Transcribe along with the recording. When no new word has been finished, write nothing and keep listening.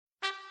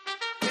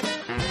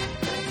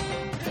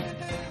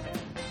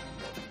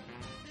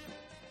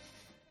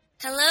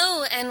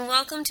and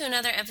welcome to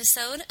another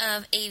episode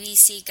of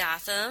ABC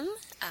Gotham,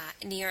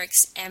 New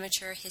York's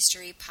amateur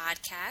history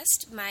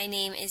podcast. My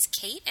name is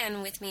Kate,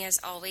 and with me, as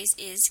always,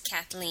 is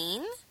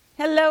Kathleen.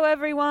 Hello,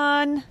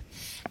 everyone.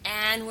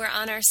 And we're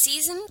on our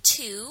season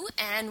 2,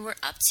 and we're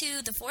up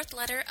to the fourth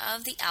letter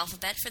of the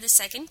alphabet for the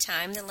second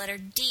time, the letter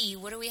D.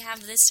 What do we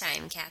have this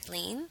time,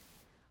 Kathleen?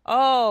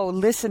 Oh,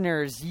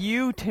 listeners,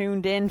 you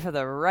tuned in for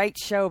the right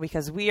show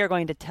because we are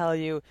going to tell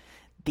you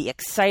the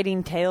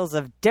exciting tales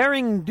of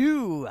daring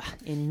do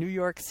in New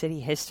York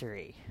City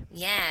history.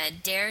 Yeah,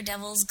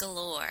 daredevils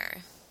galore.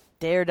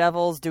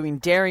 Daredevils doing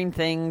daring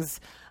things.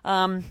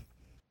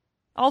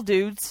 All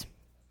dudes.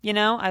 You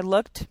know, I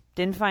looked,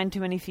 didn't find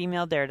too many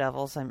female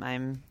daredevils,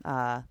 I'm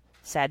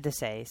sad to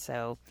say.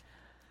 So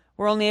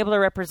we're only able to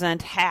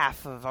represent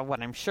half of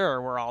what I'm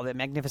sure were all the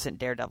magnificent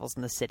daredevils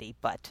in the city,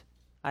 but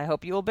I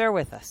hope you will bear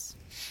with us.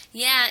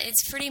 Yeah,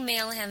 it's a pretty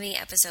male-heavy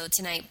episode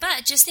tonight,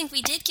 but just think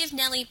we did give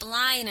Nellie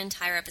Bly an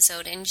entire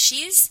episode, and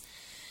she's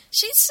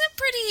a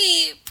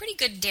pretty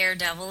good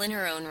daredevil in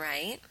her own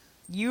right.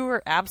 You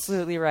are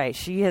absolutely right.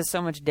 She has so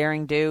much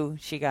daring do.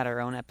 She got her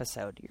own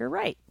episode. You're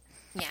right.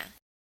 Yeah.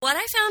 What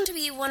I found to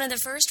be one of the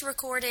first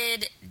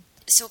recorded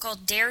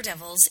so-called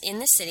daredevils in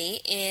the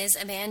city is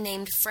a man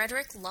named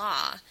Frederick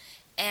Law,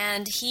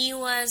 and he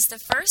was the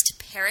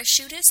first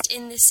parachutist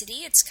in the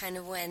city. It's kind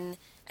of when,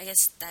 I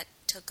guess, that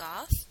took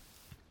off.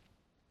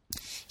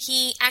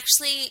 He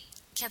actually,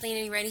 Kathleen,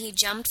 are you ready? He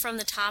jumped from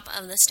the top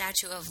of the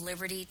Statue of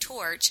Liberty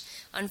torch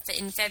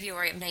in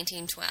February of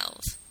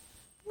 1912.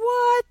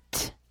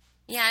 What?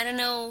 Yeah, I don't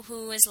know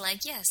who was like,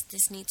 yes,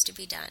 this needs to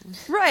be done.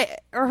 Right.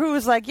 Or who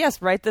was like,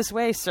 yes, right this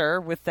way,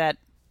 sir, with that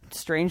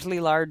strangely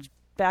large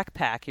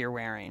backpack you're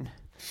wearing.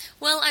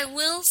 Well, I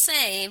will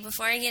say,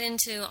 before I get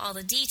into all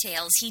the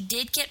details, he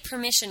did get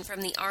permission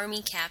from the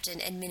army captain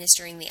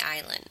administering the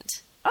island.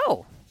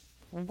 Oh,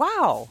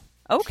 wow.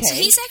 Okay. So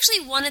he's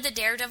actually one of the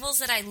daredevils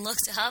that I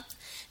looked up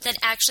that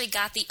actually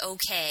got the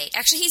okay.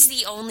 Actually, he's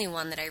the only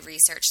one that I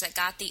researched that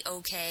got the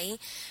okay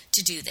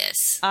to do this.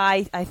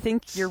 I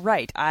think you're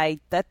right.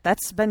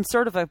 That's been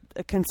sort of a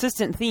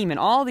consistent theme in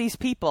all these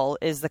people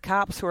is the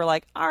cops who are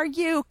like, are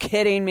you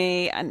kidding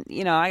me? And,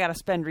 you know, I got to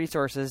spend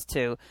resources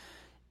to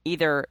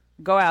either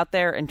go out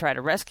there and try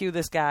to rescue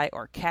this guy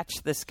or catch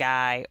this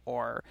guy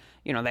or,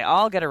 you know, they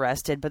all get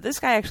arrested. But this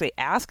guy actually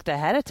asked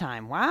ahead of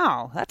time.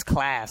 Wow, that's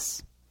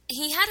class.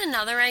 He had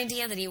another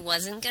idea that he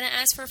wasn't going to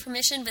ask for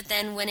permission, but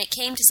then when it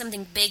came to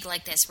something big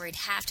like this where he'd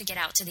have to get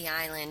out to the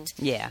island,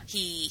 yeah,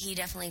 he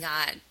definitely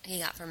got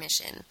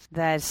permission.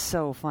 That is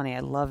so funny.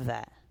 I love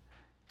that.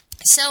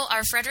 So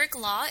our Frederick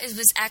Law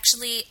was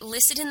actually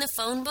listed in the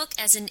phone book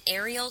as an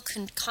aerial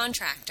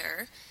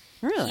contractor.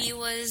 Really? He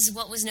was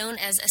what was known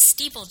as a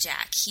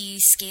steeplejack. He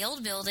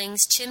scaled buildings,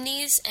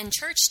 chimneys, and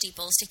church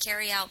steeples to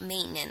carry out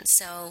maintenance.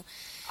 So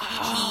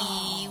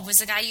he was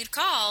the guy you'd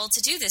call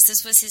to do this.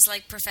 This was his,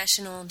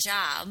 professional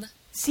job.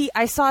 See,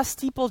 I saw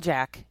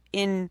steeplejack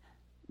in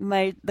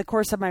the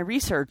course of my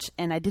research,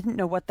 and I didn't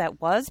know what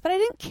that was, but I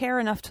didn't care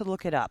enough to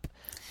look it up.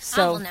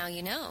 So well, now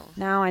you know.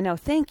 Now I know.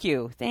 Thank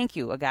you. Thank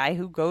you. A guy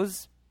who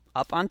goes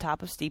up on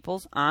top of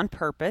steeples on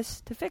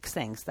purpose to fix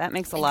things. That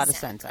makes a lot of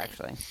sense,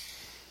 actually.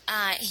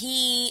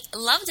 He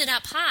loved it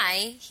up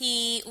high.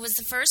 He was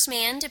the first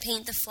man to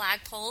paint the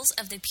flagpoles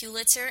of the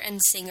Pulitzer and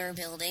Singer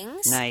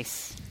buildings.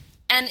 Nice.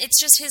 And it's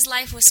just his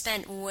life was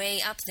spent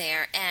way up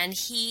there, and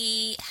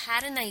he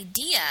had an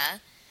idea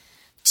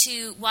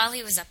to, while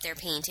he was up there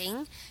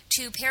painting,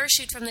 to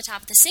parachute from the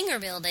top of the Singer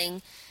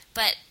building,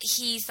 but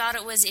he thought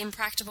it was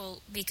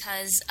impractical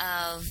because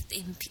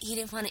he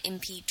didn't want to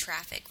impede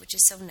traffic, which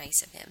is so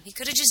nice of him. He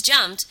could have just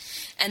jumped,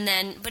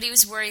 but he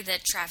was worried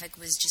that traffic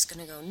was just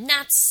going to go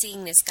nuts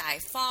seeing this guy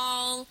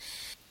fall,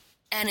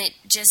 and it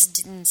just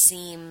didn't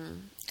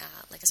seem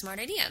like a smart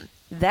idea.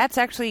 That's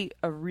actually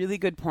a really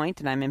good point,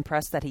 and I'm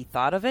impressed that he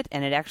thought of it,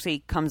 and it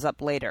actually comes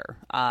up later.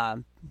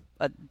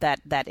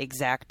 That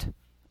exact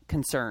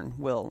concern.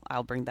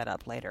 I'll bring that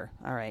up later.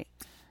 All right.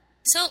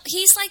 So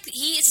he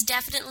is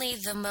definitely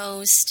the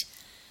most,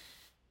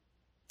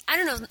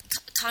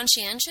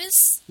 conscientious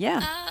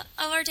of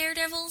our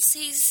daredevils.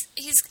 He's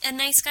a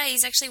nice guy.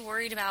 He's actually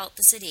worried about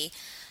the city.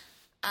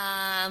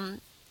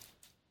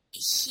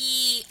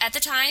 He, at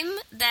the time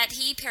that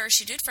he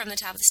parachuted from the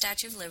top of the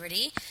Statue of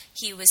Liberty,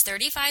 he was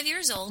 35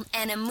 years old,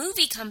 and a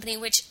movie company,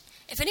 which,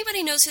 if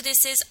anybody knows who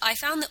this is, I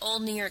found the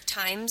old New York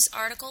Times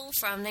article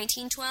from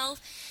 1912,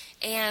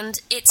 and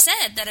it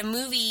said that a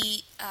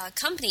movie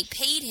company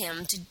paid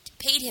him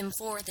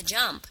for the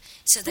jump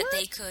so that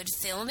they could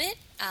film it,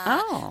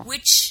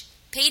 which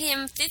paid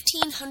him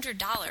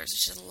 $1,500,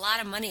 which is a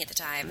lot of money at the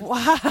time.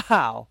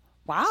 Wow.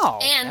 Wow.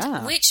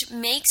 And which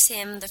makes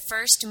him the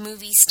first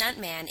movie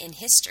stuntman in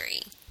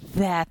history.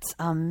 That's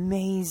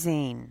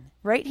amazing.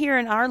 Right here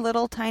in our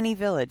little tiny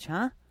village,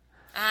 huh?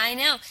 I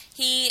know.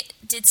 He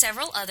did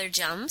several other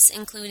jumps,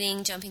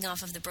 including jumping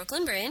off of the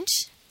Brooklyn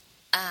Bridge.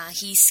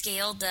 He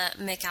scaled the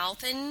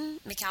McAlpine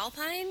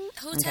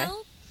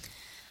Hotel.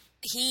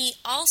 he's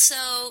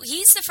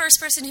the first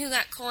person who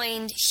got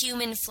coined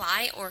human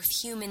fly or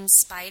human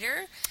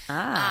spider.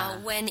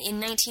 When in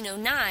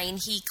 1909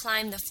 he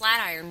climbed the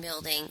Flatiron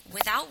Building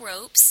without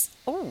ropes.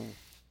 Oh.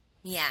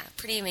 Yeah,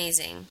 pretty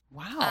amazing.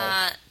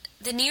 Wow.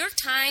 The New York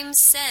Times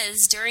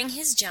says during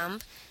his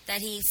jump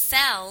that he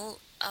fell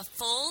a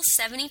full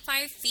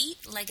 75 feet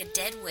like a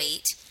dead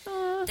weight,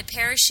 the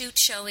parachute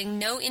showing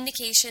no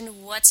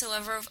indication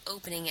whatsoever of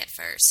opening at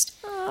first.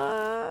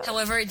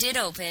 However, it did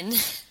open.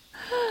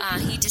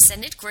 He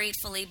descended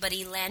gratefully, but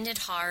he landed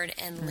hard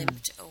and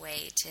limped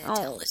away to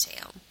tell the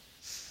tale.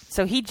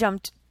 So he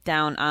jumped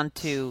down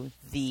onto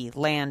the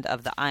land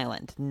of the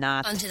island,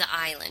 not onto the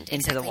island, into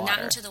exactly, the water.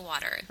 not into the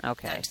water.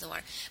 Okay, not into the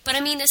water. But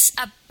I mean, a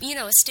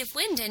stiff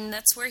wind, and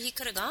that's where he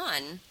could have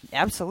gone.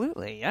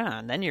 Absolutely, yeah.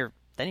 And then you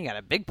got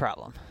a big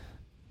problem.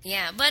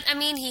 Yeah, but I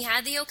mean, he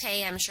had the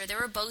okay. I'm sure there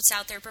were boats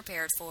out there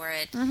prepared for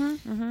it.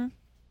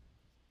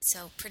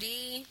 So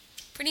pretty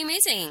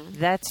amazing.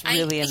 That's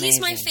really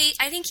amazing.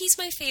 I think he's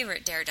my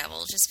favorite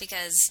Daredevil, just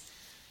because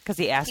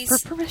he asked for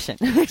permission.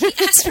 He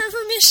asked for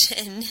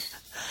permission.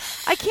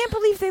 I can't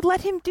believe they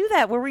let him do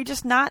that. Were we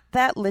just not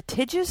that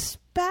litigious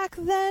back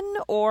then?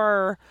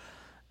 Or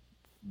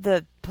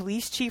the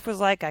police chief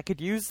was like, I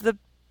could use the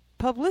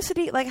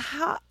publicity? Like,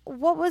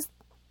 what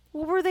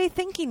were they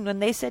thinking when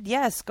they said,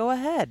 yes, go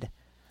ahead?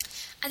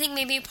 I think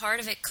maybe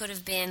part of it could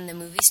have been the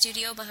movie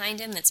studio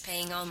behind him that's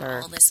paying him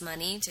all this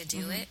money to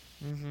do it.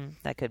 Mm-hmm.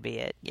 That could be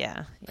it,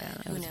 yeah.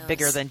 Who knows?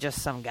 Bigger than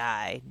just some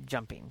guy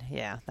jumping.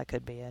 Yeah, that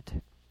could be it.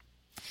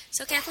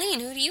 So, Kathleen,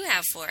 who do you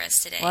have for us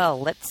today? Well,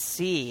 let's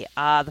see.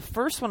 The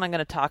first one I'm going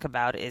to talk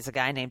about is a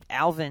guy named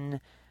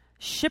Alvin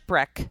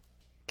Shipwreck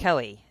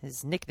Kelly.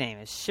 His nickname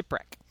is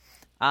Shipwreck.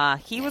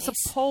 He was a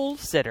pole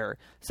sitter.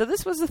 So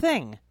this was the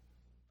thing.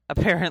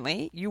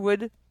 Apparently, you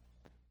would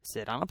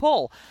sit on a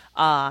pole.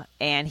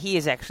 And he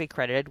is actually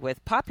credited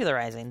with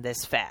popularizing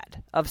this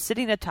fad of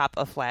sitting atop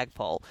a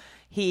flagpole.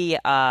 He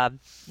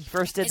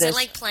first did this... Is it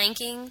like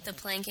planking? The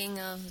planking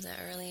of the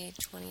early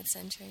 20th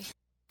century?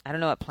 I don't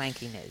know what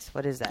planking is.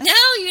 What is that? No,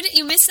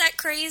 you missed that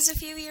craze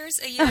a year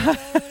ago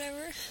or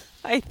whatever?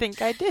 I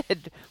think I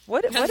did.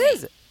 What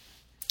is it?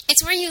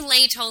 It's where you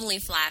lay totally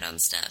flat on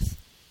stuff.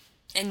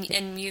 And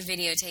you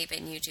videotape it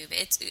in YouTube.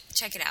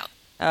 Check it out.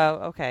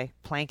 Oh, okay.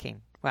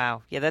 Planking.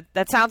 Wow. Yeah,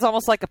 that sounds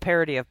almost like a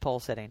parody of pole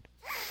sitting.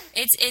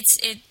 It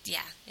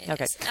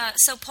okay. Is.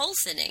 So pole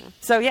sitting.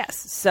 So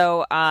yes.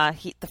 So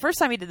the first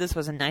time he did this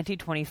was in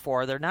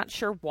 1924. They're not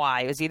sure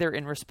why. It was either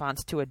in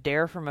response to a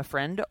dare from a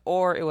friend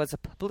or it was a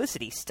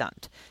publicity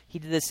stunt. He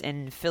did this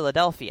in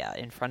Philadelphia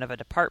in front of a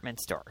department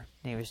store.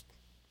 He was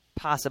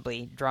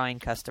possibly drawing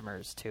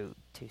customers to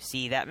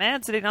see that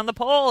man sitting on the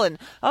pole and,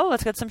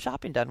 let's get some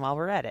shopping done while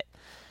we're at it.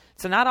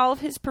 So not all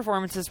of his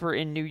performances were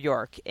in New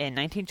York. In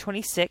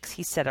 1926,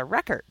 he set a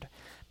record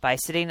by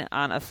sitting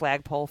on a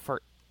flagpole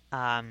for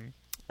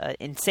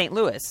in St.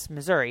 Louis,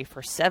 Missouri,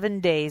 for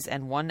 7 days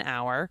and 1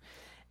 hour.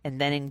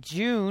 And then in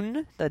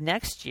June the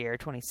next year,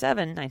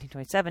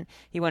 1927,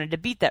 he wanted to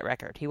beat that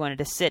record. He wanted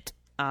to sit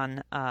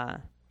on a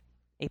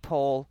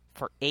pole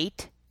for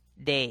 8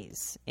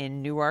 days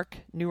in Newark,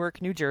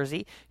 New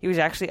Jersey. He was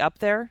actually up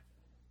there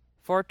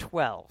for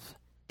 12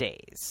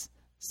 days.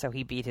 So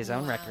he beat his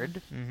own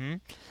record. Mm-hmm.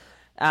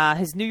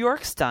 His New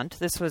York stunt,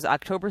 this was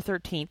October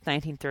 13th,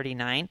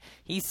 1939.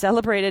 He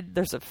celebrated,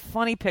 there's a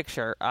funny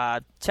picture.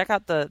 Check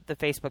out the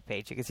Facebook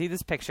page. You can see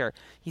this picture.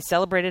 He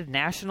celebrated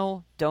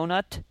National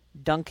Donut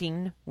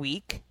Dunking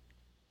Week.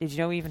 Did you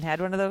know we even had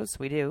one of those?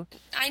 We do.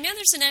 I know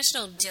there's a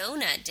National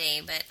Donut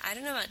Day, but I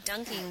don't know about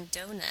dunking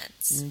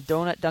donuts.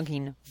 Donut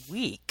Dunking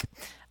Week.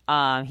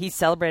 He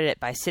celebrated it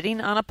by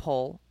sitting on a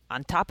pole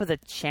on top of the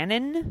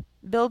Channin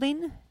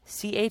Building,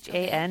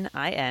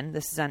 Chanin.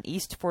 This is on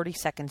East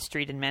 42nd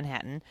Street in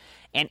Manhattan,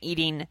 and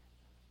eating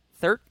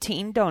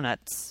 13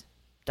 donuts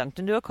dunked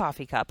into a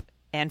coffee cup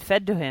and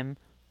fed to him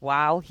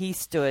while he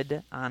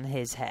stood on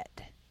his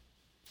head.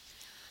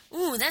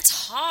 Ooh,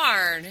 that's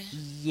hard.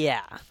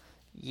 Yeah.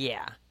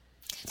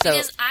 So,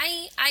 because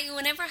I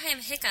whenever I have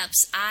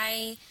hiccups,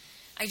 I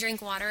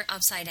drink water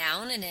upside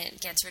down, and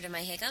it gets rid of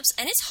my hiccups.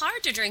 And it's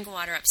hard to drink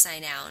water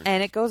upside down.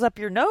 And it goes up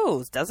your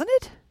nose, doesn't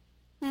it?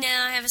 No,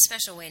 I have a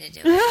special way to do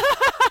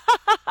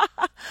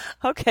it.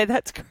 Okay,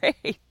 that's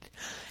great.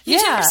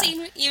 You've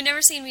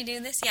never seen me do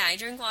this? Yeah, I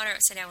drink water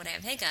upside down when I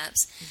have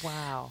hiccups.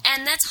 Wow.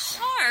 And that's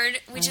hard,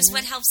 which is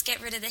what helps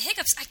get rid of the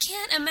hiccups. I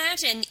can't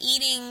imagine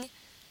eating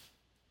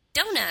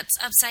donuts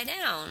upside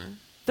down.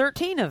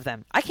 13 of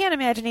them. I can't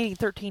imagine eating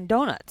 13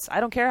 donuts. I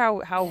don't care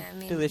how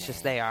delicious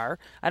they are.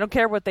 I don't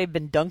care what they've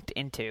been dunked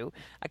into.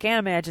 I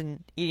can't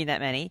imagine eating that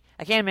many.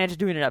 I can't imagine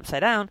doing it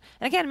upside down.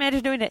 And I can't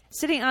imagine doing it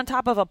sitting on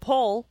top of a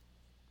pole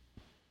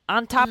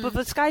on top of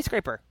a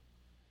skyscraper.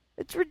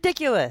 It's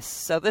ridiculous.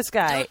 So this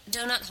guy...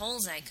 Donut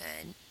holes I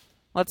could.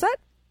 What's that?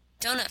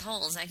 Donut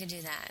holes, I could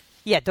do that.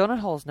 Yeah, donut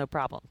holes, no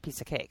problem.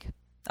 Piece of cake.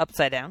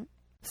 Upside down.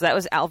 So that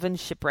was Alvin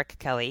Shipwreck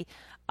Kelly.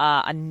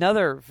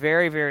 Another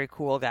very, very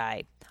cool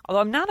guy.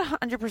 Although I'm not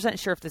 100%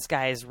 sure if this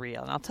guy is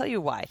real, and I'll tell you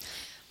why.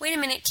 Wait a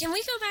minute. Can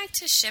we go back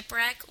to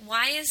Shipwreck?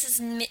 Why is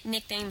his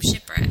nickname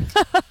Shipwreck?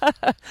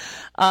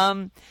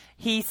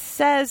 He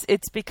says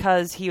it's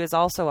because he was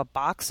also a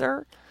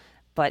boxer,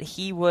 but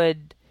he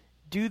would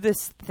do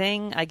this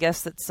thing, I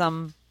guess, that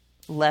some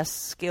less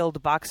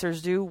skilled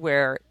boxers do,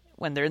 where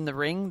when they're in the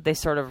ring, they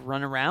sort of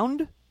run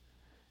around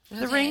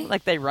the ring,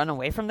 like they run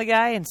away from the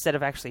guy instead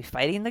of actually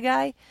fighting the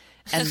guy,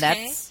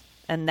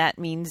 and that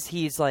means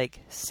he's like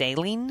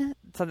sailing,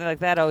 something like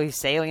that. Oh, he's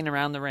sailing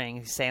around the ring.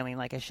 He's sailing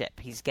like a ship.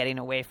 He's getting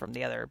away from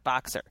the other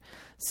boxer.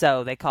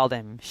 So they called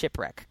him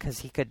Shipwreck because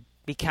he could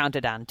be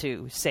counted on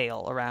to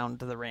sail around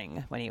the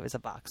ring when he was a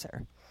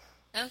boxer.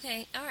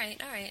 Okay, all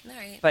right.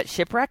 But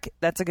Shipwreck,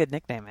 that's a good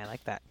nickname. I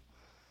like that.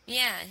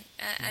 Yeah,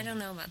 I don't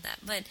know about that.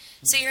 But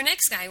so your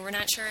next guy, we're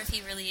not sure if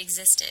he really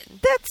existed.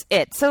 That's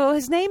it. So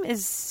his name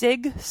is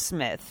Sig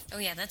Smith. Oh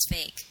yeah, that's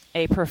fake.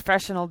 A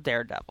professional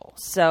daredevil.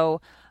 So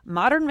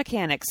Modern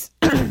Mechanics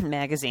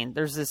magazine,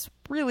 there's this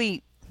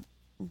really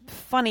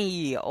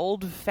funny,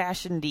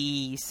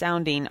 old-fashioned-y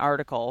sounding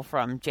article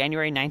from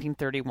January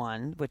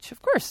 1931, which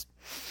of course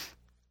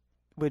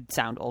would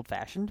sound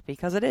old-fashioned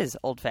because it is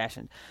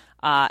old-fashioned.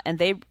 And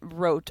they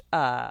wrote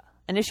an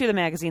issue of the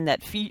magazine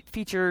that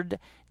featured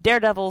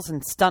daredevils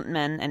and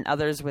stuntmen and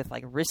others with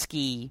like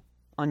risky,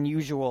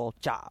 unusual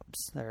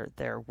jobs,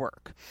 their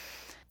work.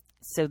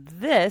 So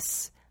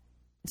this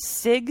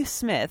Sig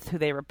Smith, who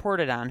they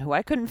reported on, who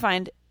I couldn't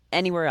find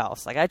anywhere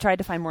else. Like I tried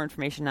to find more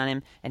information on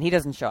him, and he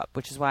doesn't show up,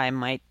 which is why I'm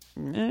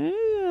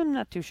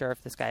not too sure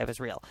if this guy was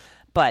real.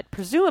 But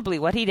presumably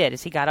what he did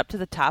is he got up to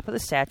the top of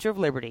the Statue of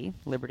Liberty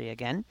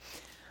again,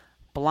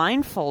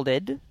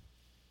 blindfolded,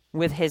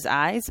 with his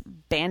eyes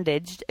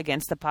bandaged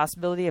against the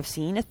possibility of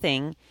seeing a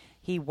thing.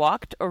 He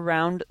walked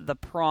around the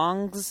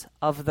prongs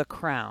of the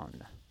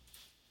crown.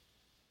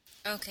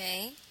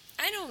 Okay.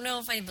 I don't know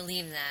if I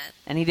believe that.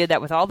 And he did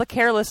that with all the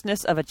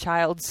carelessness of a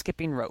child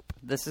skipping rope.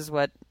 This is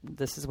what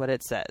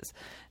it says.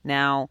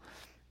 Now,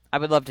 I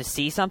would love to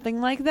see something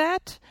like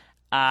that.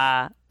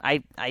 I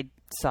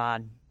saw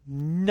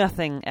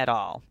nothing at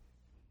all.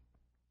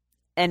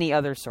 Any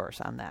other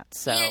source on that.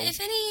 So yeah, if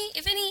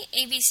any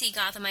ABC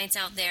Gothamites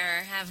out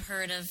there have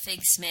heard of Fig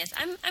Smith,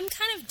 I'm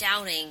kind of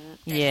doubting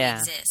that he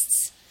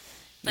exists.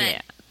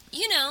 But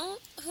you know,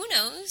 who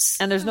knows?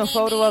 And there's no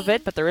photo of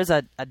it, but there is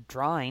a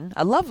drawing,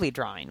 a lovely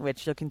drawing,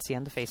 which you can see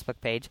on the Facebook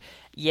page.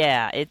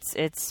 Yeah,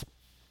 it's.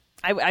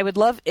 I would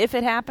love if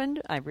it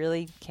happened. I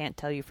really can't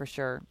tell you for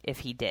sure if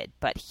he did.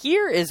 But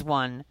here is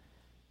one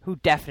who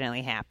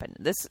definitely happened.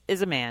 This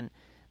is a man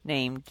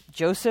named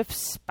Joseph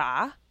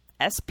Spah,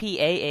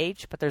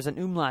 S-P-A-H, but there's an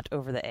umlaut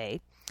over the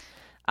A.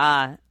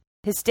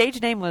 His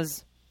stage name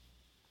was...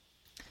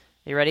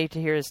 You ready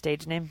to hear his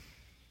stage name?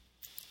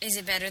 Is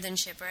it better than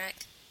Shipwreck?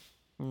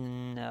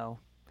 No.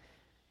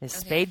 His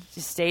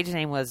stage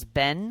name was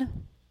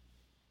Ben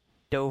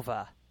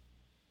Dova.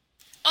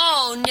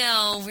 Oh,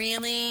 no,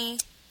 really?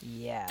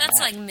 Yeah. That's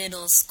like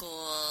middle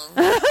school.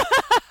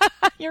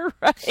 You're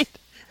right.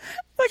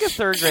 Like a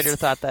third grader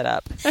thought that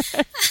up.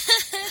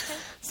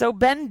 So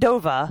Ben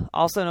Dova,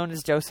 also known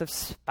as Joseph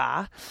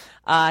Spah,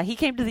 he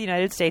came to the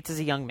United States as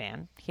a young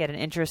man. He had an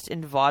interest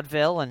in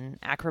vaudeville and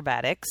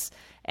acrobatics,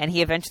 and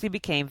he eventually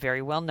became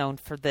very well known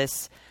for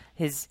this.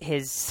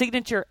 His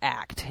signature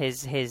act,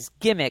 his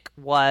gimmick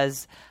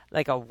was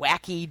like a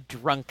wacky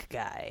drunk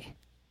guy.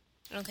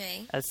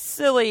 Okay. A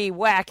silly,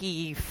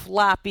 wacky,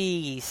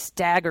 floppy,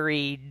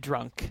 staggery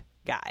drunk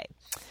guy.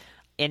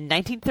 In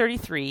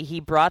 1933, he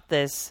brought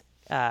this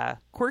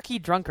quirky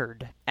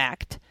drunkard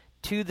act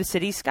to the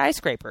city's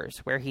skyscrapers,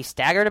 where he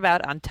staggered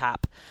about on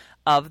top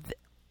of,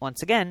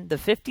 once again, the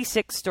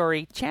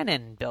 56-story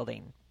Channin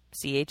building.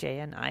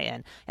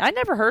 C-H-A-N-I-N. I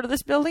never heard of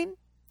this building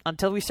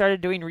until we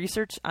started doing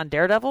research on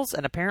daredevils,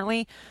 and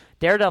apparently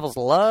daredevils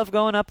love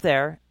going up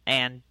there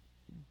and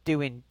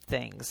doing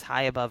things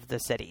high above the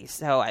city.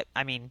 So,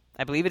 I mean,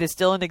 I believe it is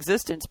still in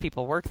existence.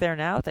 People work there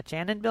now at the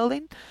Channin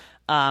building.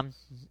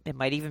 It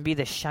might even be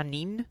the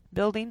Channin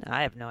building.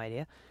 I have no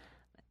idea.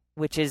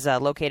 Which is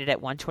located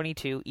at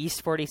 122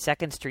 East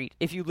 42nd Street.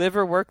 If you live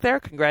or work there,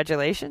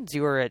 congratulations.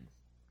 You are at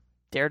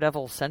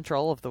Daredevil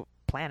Central of the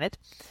planet.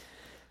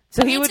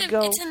 So he would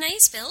go... It's a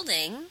nice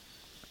building.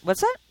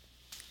 What's that?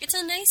 It's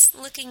a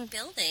nice-looking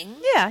building.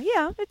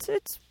 Yeah,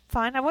 it's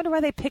fine. I wonder why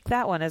they picked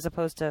that one as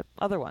opposed to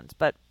other ones.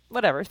 But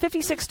whatever.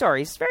 56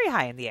 stories. Very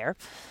high in the air.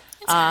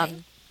 It's high.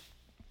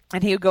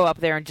 And he would go up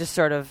there and just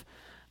sort of...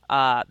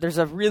 there's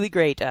a really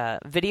great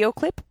video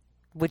clip,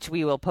 which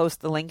we will post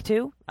the link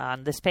to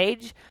on this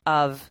page,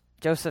 of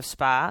Joseph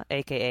Spah,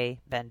 a.k.a.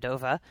 Ben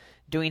Dova,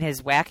 doing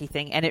his wacky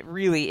thing. And it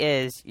really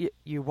is.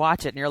 You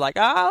watch it and you're like,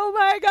 oh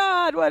my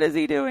God, what is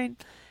he doing?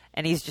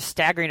 And he's just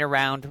staggering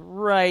around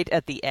right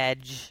at the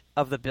edge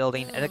of the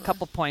building. At a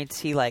couple points,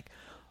 he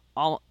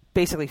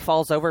basically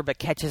falls over but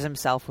catches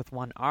himself with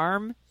one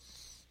arm.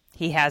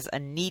 He has a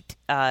neat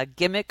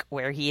gimmick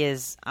where he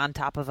is on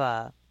top of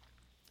a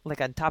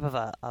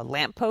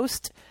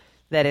lamppost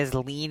that is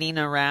leaning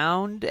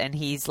around, and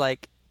he's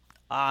like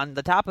on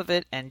the top of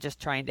it and just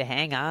trying to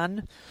hang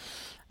on.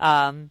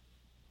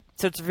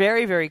 So it's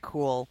very, very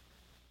cool.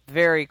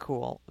 Very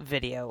cool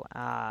video.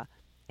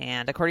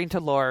 And according to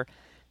lore,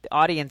 the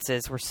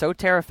audiences were so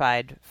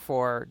terrified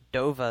for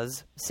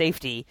Dova's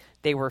safety,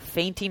 they were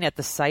fainting at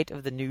the sight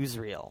of the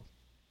newsreel.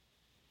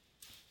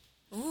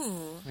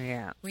 Ooh.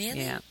 Yeah. Really?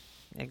 Yeah.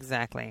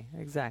 Exactly.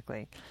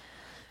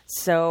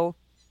 So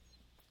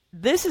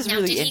this is now,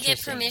 really did he interesting.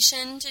 get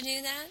permission to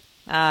do that?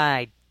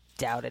 I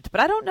doubt it,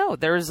 but I don't know.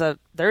 There is a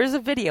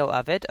video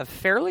of it, a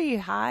fairly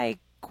high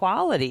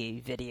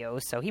quality video,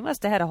 so he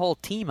must have had a whole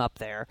team up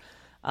there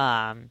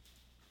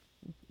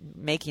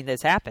making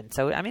this happen.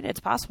 So I mean, it's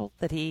possible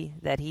that he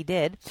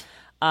did.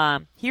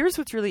 Here's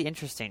what's really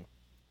interesting.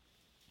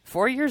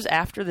 4 years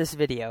after this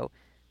video,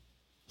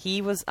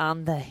 he was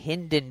on the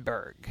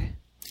Hindenburg.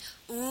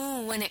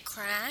 Ooh, when it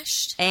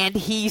crashed? And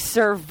he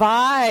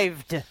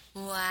survived.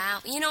 Wow.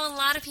 You know, a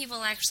lot of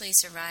people actually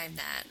survived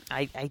that.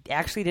 I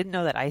actually didn't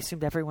know that. I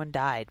assumed everyone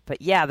died.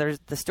 But yeah,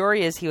 the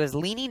story is he was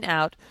leaning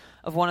out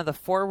of one of the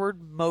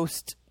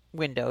forward-most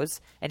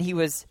windows, and he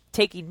was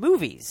taking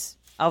movies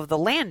of the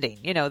landing.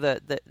 You know,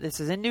 this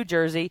is in New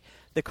Jersey.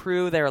 The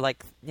crew, they were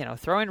like, you know,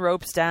 throwing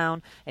ropes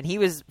down, and he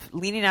was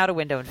leaning out a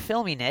window and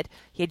filming it.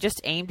 He had just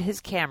aimed his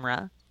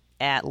camera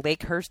at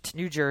Lakehurst,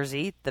 New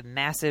Jersey, the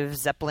massive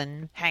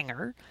Zeppelin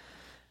hangar,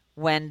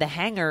 when the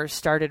hangar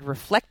started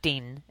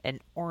reflecting an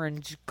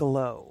orange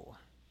glow.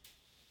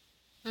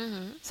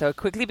 Mm-hmm. So it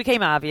quickly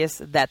became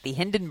obvious that the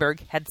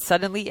Hindenburg had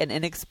suddenly and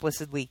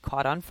inexplicably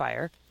caught on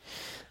fire.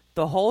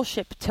 The whole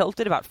ship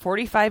tilted about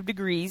 45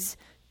 degrees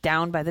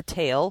down by the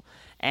tail,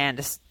 and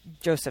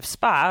Joseph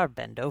Spa, or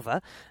Ben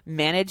Dova,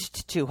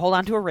 managed to hold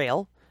onto a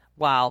rail,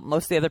 while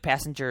most of the other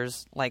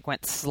passengers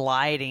went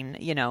sliding,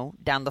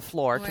 down the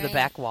floor to the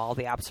back wall,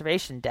 the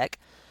observation deck.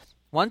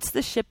 Once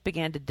the ship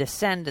began to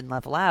descend and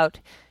level out,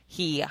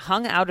 he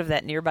hung out of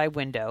that nearby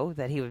window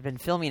that he had been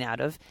filming out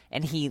of,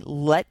 and he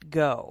let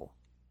go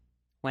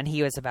when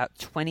he was about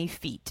 20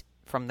 feet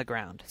from the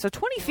ground. So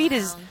 20 feet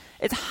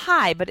it's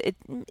high, but it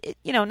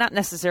not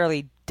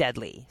necessarily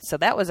deadly. So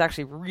that was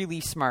actually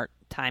really smart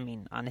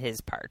timing on his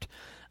part.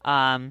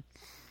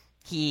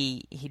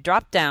 He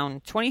dropped down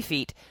 20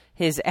 feet.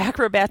 His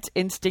acrobat's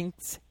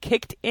instincts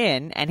kicked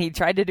in, and he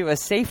tried to do a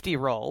safety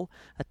roll,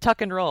 a tuck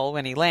and roll,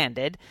 when he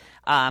landed.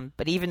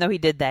 But even though he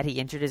did that, he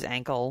injured his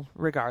ankle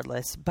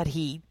regardless. But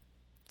he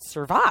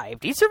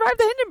survived. He survived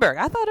the Hindenburg.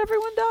 I thought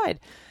everyone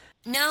died.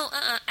 No,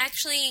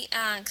 actually,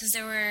 because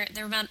there were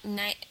about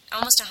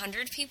almost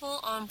 100 people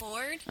on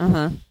board.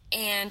 Uh-huh.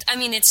 And, I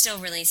mean, it's still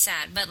really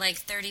sad, but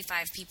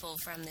 35 people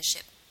from the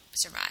ship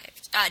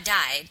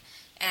died.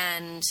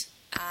 And,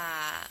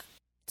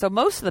 so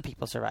most of the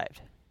people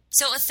survived.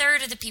 So a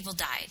third of the people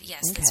died.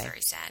 Yes, okay. That's very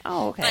sad.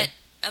 Oh, okay. But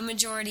a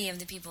majority of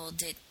the people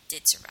did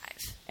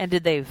survive. And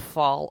did they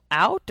fall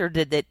out, or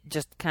did it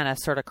just kind of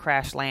sort of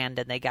crash land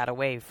and they got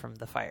away from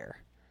the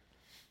fire?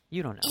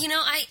 You don't know.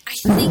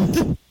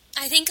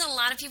 I think a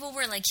lot of people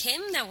were like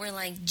him that were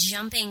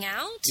jumping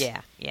out.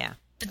 Yeah.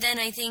 But then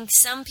I think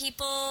some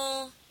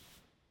people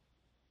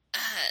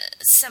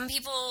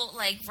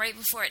right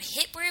before it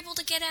hit were able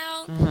to get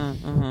out.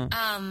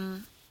 Mm-hmm.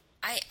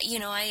 I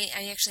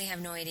actually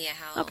have no idea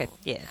how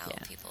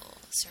people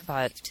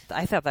survived. But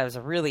I thought that was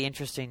a really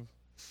interesting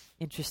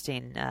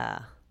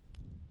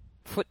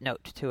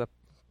footnote to a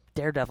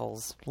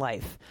daredevil's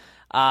life.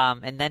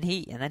 And then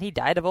he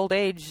died of old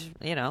age,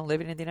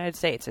 living in the United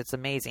States. It's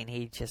amazing.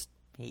 He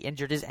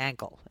injured his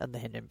ankle in the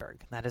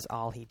Hindenburg. That is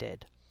all he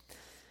did.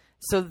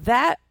 So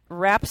that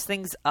wraps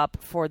things up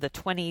for the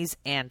 20s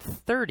and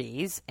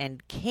 30s,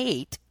 and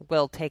Kate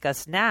will take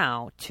us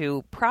now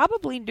to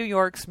probably New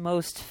York's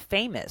most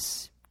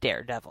famous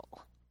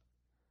daredevil.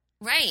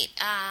 Right.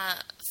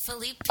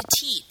 Philippe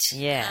Petit.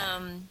 Yeah.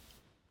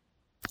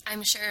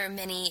 I'm sure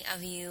many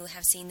of you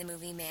have seen the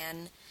movie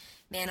Man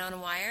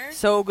on Wire.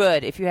 So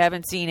good. If you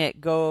haven't seen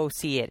it, go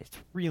see it. It's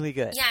really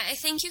good. Yeah, I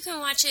think you can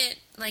watch it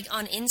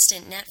on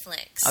instant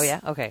Netflix. Oh, yeah?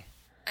 Okay.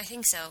 I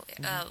think so.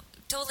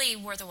 Totally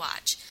worth a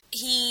watch.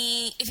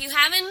 If you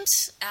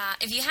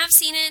have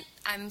seen it,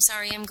 I'm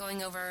sorry I'm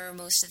going over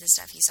most of the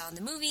stuff you saw in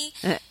the movie.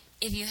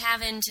 If you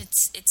haven't,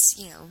 it's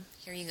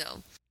here you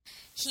go.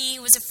 He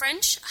was a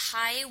French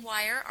high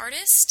wire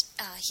artist.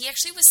 He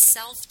actually was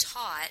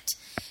self-taught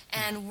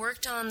and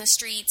worked on the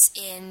streets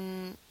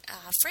in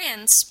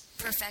France,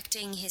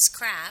 perfecting his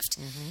craft.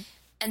 Mm-hmm.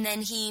 And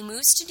then he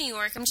moves to New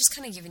York. I'm just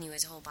kind of giving you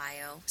his whole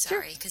bio.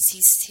 Sorry, because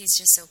he's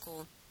just so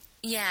cool.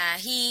 Yeah,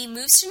 he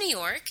moves to New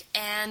York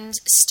and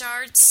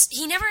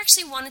he never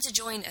actually wanted to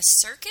join a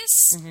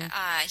circus.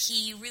 Mm-hmm.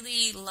 He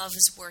really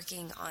loves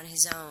working on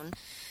his own.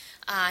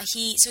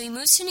 So he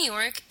moves to New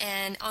York,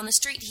 and on the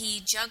street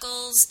he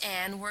juggles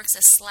and works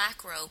a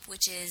slack rope,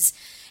 which is,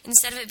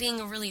 instead of it being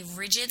a really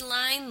rigid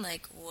line,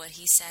 like what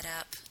he set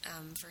up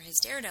for his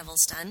Daredevil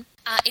stunt,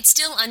 it's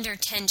still under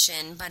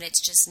tension, but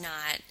it's just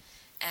not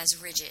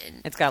as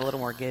rigid. It's got a little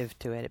more give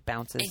to it. It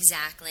bounces.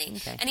 Exactly.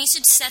 Okay. And he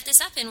should set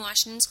this up in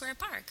Washington Square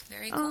Park.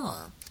 Very cool.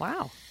 Oh,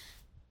 wow.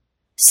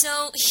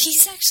 So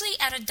he's actually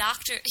at a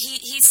doctor.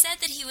 He said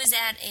that he was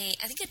at a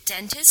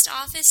dentist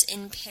office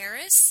in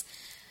Paris,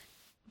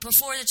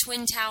 before the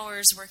Twin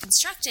Towers were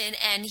constructed,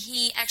 and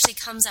he actually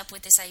comes up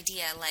with this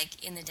idea,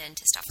 like, in the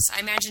dentist office. I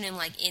imagine him,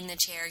 like, in the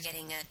chair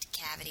getting a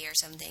cavity or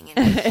something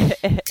and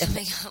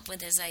coming up with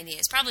this idea.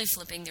 He's probably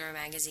flipping through a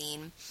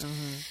magazine.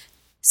 Mm-hmm.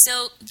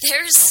 So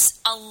there's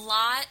a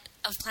lot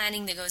of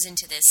planning that goes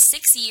into this.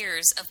 6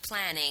 years of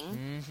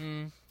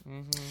planning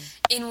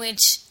in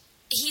which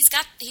he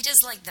does,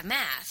 like, the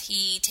math.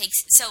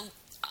 So,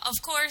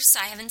 of course,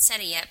 I haven't said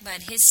it yet,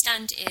 but his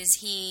stunt is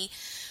he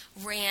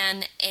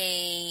ran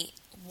a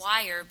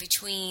wire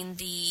between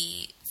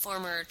the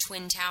former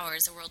Twin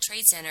Towers, the World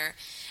Trade Center,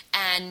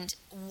 and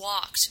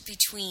walked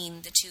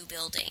between the two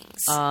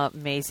buildings.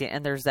 Amazing.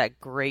 And there's that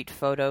great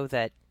photo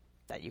that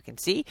you can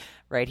see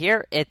right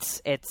here.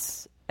 It's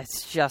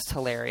just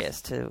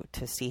hilarious to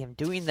see him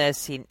doing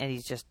this, and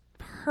he's just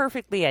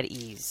perfectly at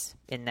ease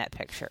in that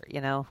picture,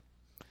 you know?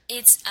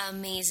 It's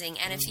amazing.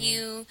 And if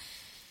you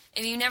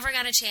never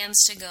got a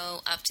chance to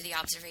go up to the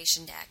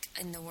observation deck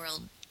in the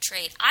World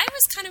Trade, I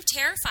was kind of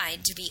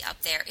terrified to be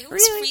up there. It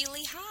was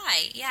really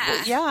high. Yeah.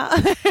 Well,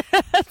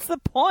 yeah. That's the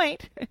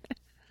point.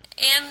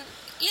 And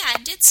yeah,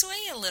 it did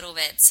sway a little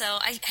bit. So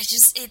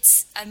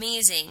it's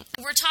amazing.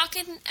 We're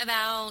talking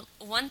about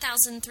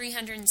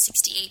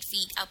 1,368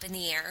 feet up in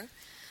the air,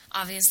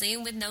 obviously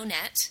with no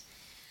net.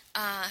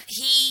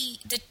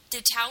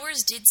 The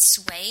towers did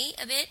sway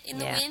a bit in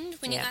the wind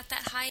when you got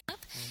that high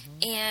up,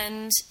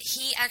 and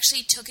he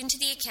actually took into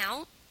the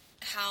account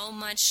how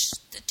much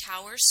the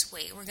towers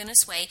were going to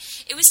sway.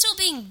 It was still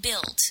being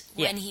built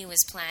when he was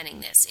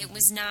planning this. It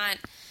was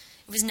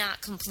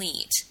not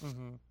complete.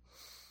 Mm-hmm.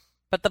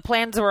 But the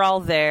plans were all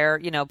there.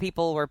 You know,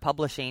 people were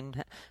publishing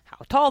how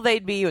tall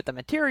they'd be, what the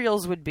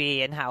materials would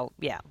be, and how,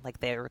 like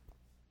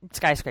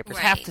skyscrapers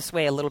have to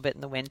sway a little bit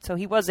in the wind. So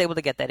he was able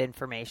to get that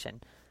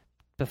information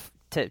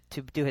to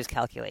do his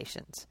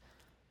calculations.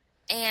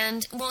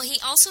 And, well, he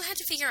also had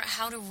to figure out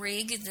how to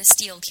rig the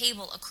steel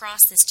cable across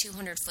this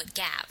 200-foot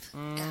gap.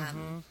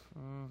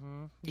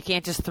 You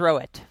can't just throw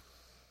it.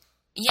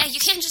 Yeah, you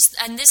can't just...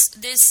 And this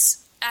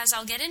as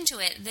I'll get into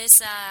it, this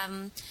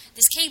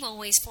cable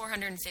weighs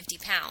 450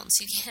 pounds.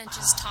 You can't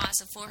just toss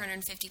a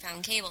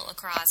 450-pound cable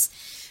across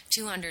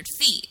 200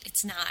 feet.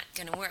 It's not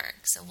going to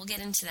work. So we'll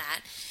get into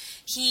that.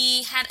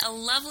 He had a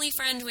lovely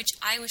friend, which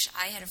I wish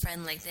I had a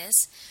friend like this,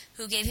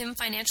 who gave him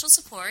financial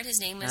support. His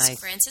name was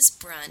Francis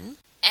Brunn.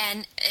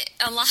 And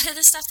a lot of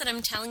the stuff that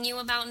I'm telling you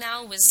about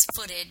now was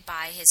footed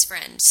by his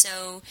friend.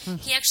 So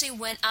he actually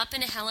went up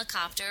in a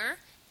helicopter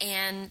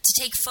and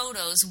to take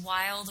photos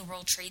while the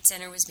World Trade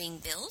Center was being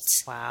built.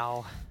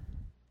 Wow.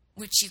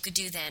 Which you could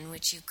do then,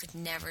 which you could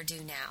never do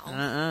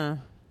now.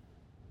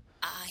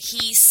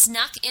 He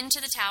snuck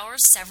into the towers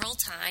several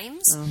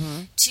times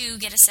to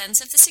get a sense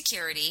of the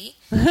security.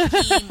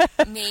 He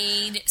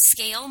made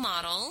scale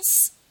models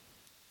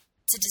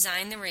to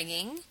design the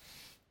rigging.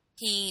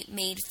 He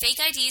made fake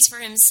IDs for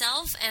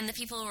himself and the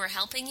people who were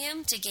helping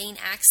him to gain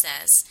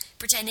access,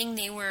 pretending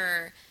they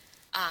were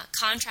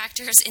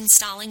contractors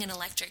installing an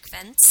electric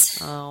fence.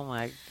 Oh,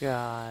 my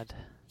God.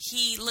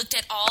 He looked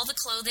at all the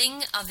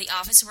clothing of the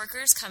office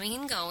workers coming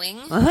and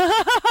going.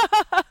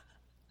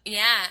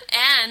 Yeah,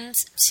 and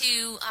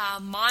to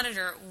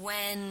monitor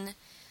when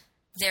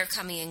they're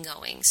coming and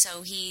going.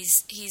 So he's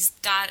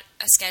got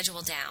a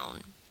schedule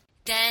down.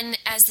 Then,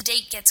 as the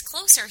date gets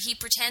closer, he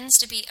pretends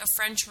to be a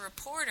French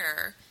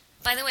reporter.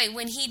 By the way,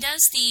 when he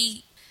does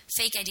the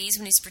fake IDs,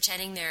 when he's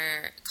pretending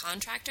they're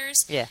contractors,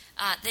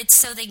 that's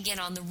so they can get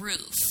on the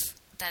roof.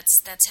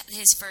 That's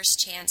his first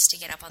chance to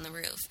get up on the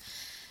roof.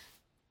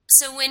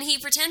 So when he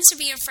pretends to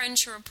be a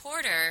French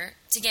reporter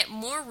to get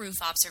more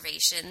roof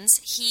observations,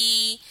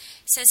 he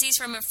says he's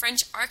from a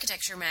French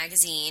architecture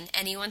magazine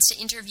and he wants to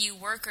interview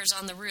workers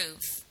on the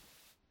roof.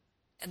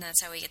 And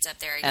that's how he gets up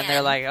there again. And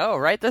they're like, oh,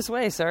 right this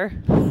way, sir.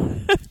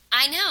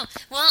 I know.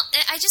 Well,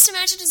 I just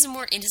imagine it's a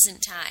more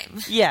innocent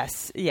time.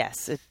 Yes,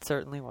 it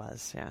certainly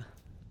was, yeah.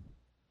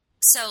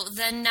 So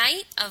the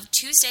night of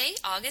Tuesday,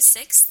 August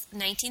 6th,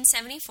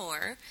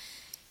 1974,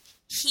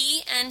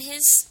 he and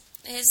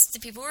the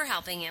people who were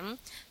helping him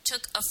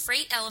took a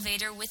freight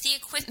elevator with the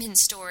equipment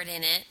stored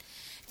in it.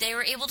 They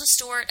were able to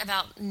store it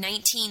about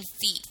 19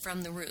 feet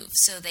from the roof.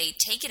 So they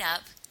take it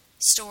up,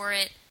 store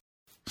it,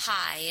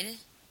 hide,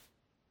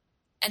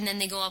 and then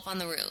they go up on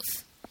the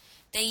roof.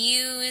 They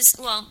use,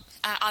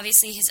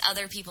 obviously his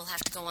other people have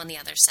to go on the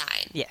other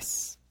side.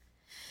 Yes.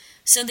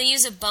 So they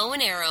use a bow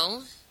and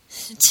arrow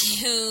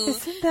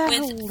with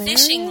hilarious?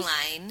 fishing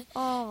line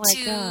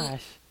to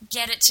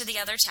get it to the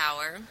other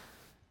tower.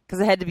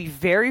 Because it had to be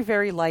very,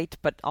 very light,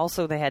 but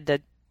also they had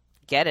to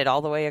get it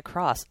all the way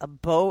across. A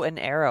bow and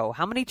arrow.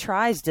 How many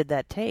tries did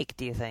that take,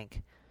 do you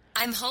think?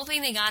 I'm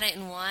hoping they got it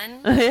in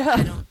one. Yeah.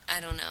 I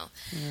don't know.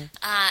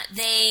 Yeah.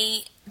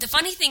 The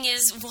funny thing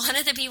is, one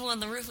of the people on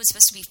the roof was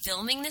supposed to be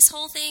filming this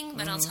whole thing,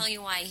 but I'll tell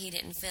you why he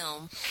didn't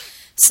film.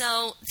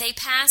 So they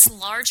pass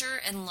larger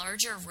and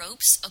larger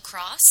ropes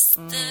across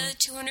the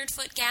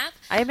 200-foot gap.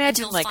 I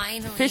imagine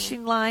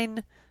fishing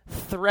line,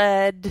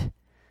 thread,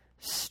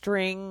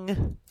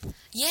 string,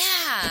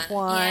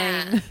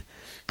 twine.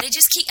 They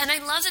just keep, and I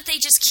love that they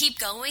just keep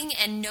going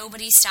and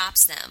nobody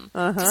stops them.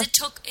 Because it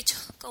took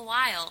a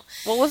while.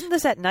 Well, wasn't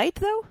this at night,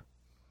 though?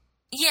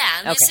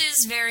 Yeah, this Okay.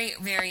 is very,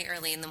 very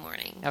early in the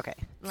morning. Okay.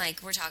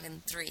 Like, we're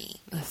talking 3.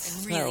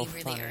 That's Really, so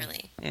really funny.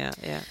 early. Yeah,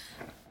 yeah.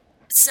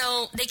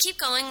 So they keep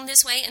going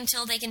this way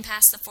until they can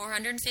pass the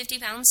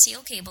 450-pound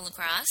steel cable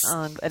across.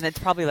 And it's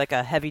probably like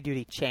a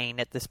heavy-duty chain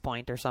at this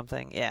point or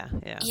something. Yeah,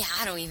 yeah. Yeah,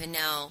 I don't even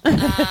know.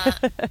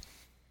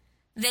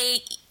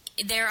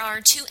 There are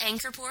 2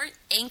 anchor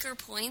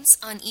points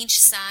on each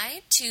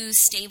side to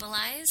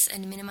stabilize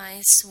and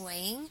minimize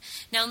swaying.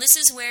 Now, this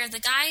is where the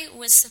guy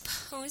was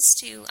supposed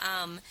to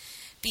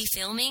be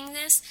filming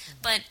this,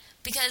 but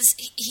because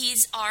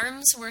his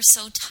arms were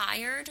so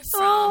tired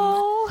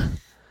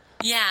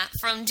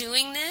from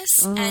doing this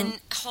and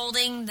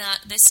holding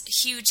this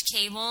huge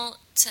cable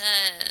to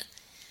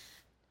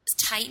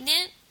tighten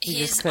it,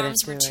 his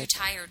arms were too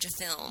tired to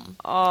film.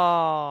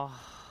 Oh.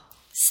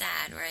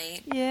 Sad,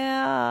 right?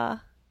 Yeah.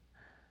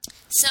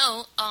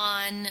 So,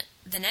 on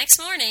the next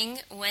morning,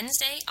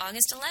 Wednesday,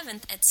 August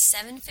 11th, at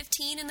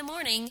 7:15 in the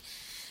morning,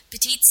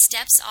 Petit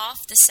steps off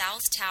the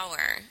south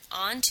tower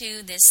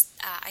onto this,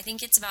 I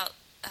think it's about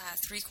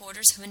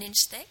 3/4 of an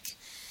inch thick,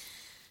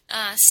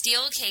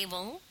 steel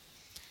cable.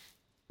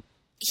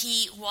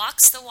 He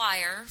walks the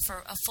wire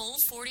for a full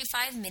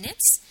 45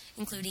 minutes,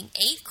 including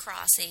 8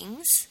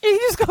 crossings. He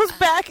just goes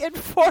back and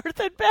forth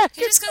and back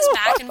He just goes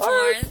back and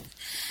forth.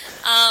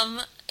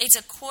 It's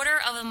a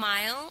 1/4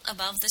 mile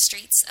above the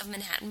streets of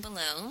Manhattan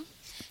below.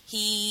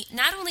 He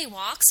not only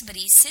walks, but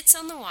he sits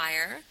on the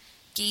wire,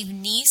 gave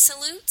knee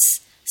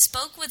salutes,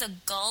 spoke with a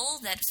gull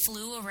that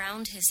flew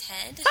around his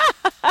head.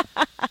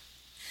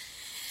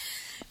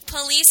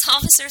 Police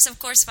officers, of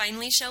course,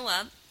 finally show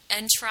up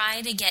and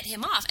try to get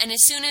him off. And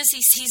as soon as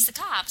he sees the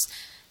cops,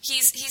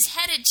 he's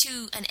headed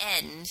to an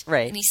end.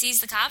 Right. And he sees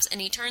the cops, and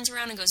he turns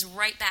around and goes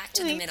right back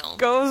to the middle.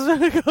 Goes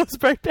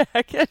right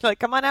back. Like,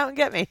 come on out and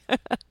get me.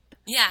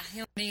 Yeah,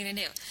 what are you going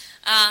to do?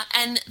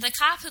 And the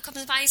cop who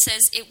comes by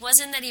says it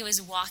wasn't that he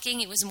was walking,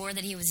 it was more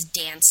that he was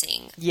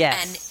dancing.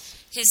 Yes. And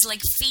his,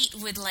 feet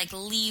would,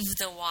 leave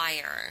the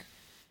wire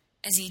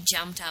as he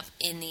jumped up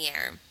in the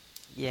air.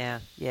 Yeah,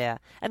 yeah.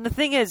 And the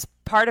thing is,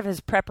 part of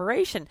his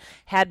preparation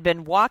had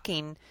been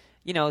walking,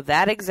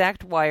 that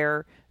exact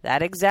wire,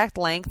 that exact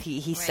length.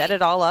 He set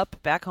it all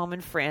up back home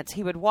in France.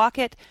 He would walk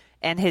it,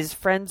 and his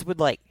friends would,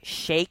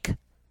 shake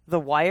the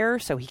wire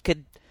so he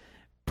could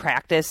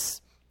practice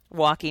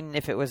walking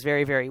if it was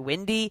very, very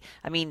windy.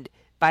 I mean,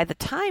 by the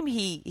time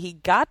he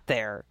got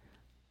there,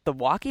 the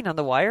walking on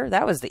the wire,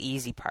 that was the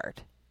easy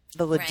part.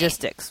 The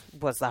logistics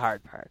was the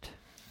hard part.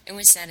 It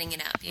was setting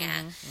it up,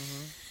 yeah.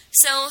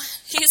 So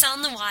he's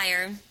on the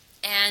wire,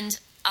 and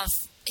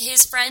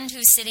his friend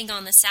who's sitting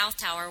on the South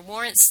Tower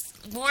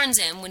warns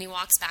him when he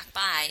walks back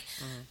by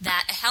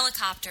that a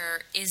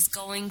helicopter is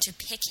going to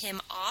pick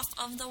him off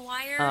of the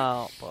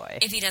wire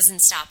if he doesn't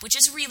stop, which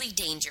is really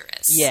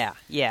dangerous. Yeah,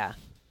 yeah.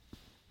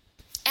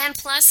 And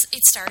plus,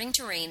 it's starting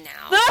to rain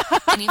now,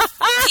 and he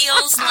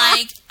feels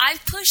like,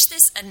 I've pushed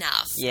this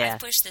enough. Yeah. I've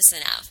pushed this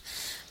enough.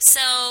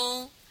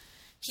 So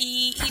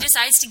he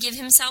decides to give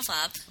himself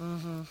up.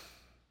 Mm-hmm.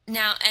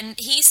 Now, and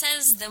he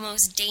says the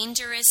most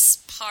dangerous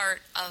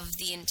part of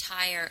the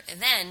entire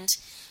event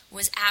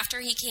was after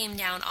he came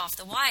down off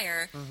the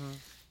wire. Mm-hmm.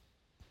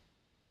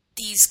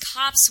 These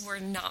cops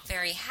were not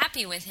very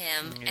happy with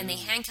him, and they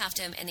handcuffed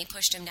him, and they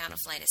pushed him down a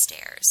flight of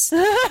stairs.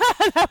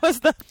 That was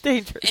the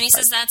dangerous And he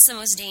part. says that's the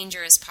most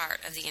dangerous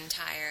part of the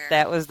entire...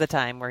 That was the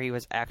time where he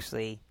was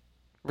actually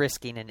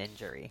risking an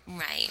injury.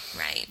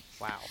 Right.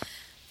 Wow.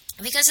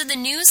 Because of the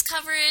news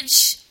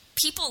coverage,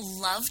 people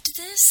loved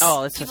this.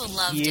 Oh, it's people just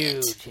loved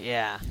huge. it.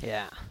 Yeah.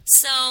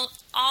 So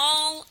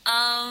all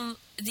of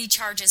the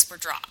charges were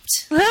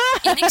dropped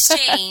in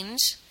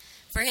exchange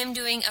for him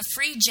doing a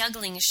free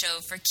juggling show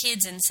for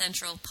kids in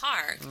Central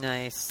Park.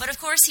 Nice. But of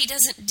course, he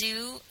doesn't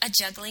do a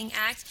juggling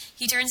act.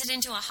 He turns it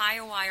into a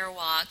high wire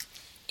walk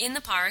in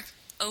the park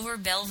over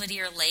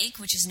Belvedere Lake,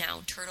 which is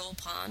now Turtle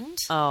Pond.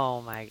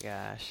 Oh my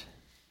gosh.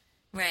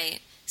 Right.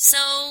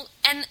 So,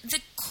 and the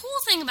cool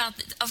thing about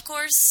this, of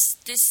course,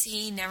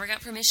 he never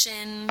got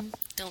permission.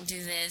 Don't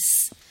do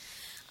this.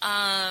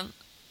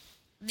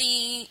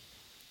 The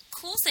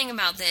cool thing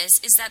about this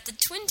is that the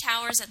Twin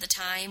Towers at the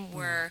time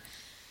were,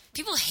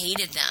 people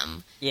hated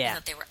them. Yeah. They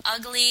thought they were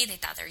ugly. They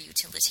thought they were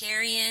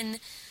utilitarian.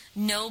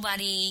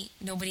 Nobody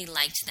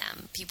liked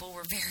them. People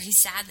were very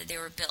sad that they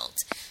were built.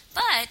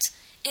 But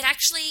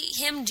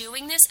him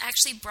doing this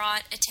actually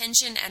brought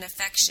attention and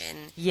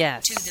affection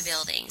to the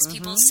buildings. Mm-hmm.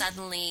 People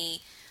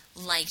suddenly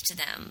liked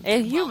them.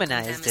 It They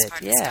humanized welcomed them as it,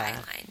 part of the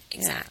skyline.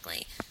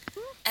 Exactly.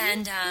 Yeah.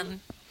 And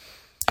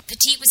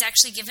Petit was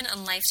actually given a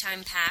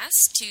lifetime pass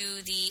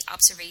to the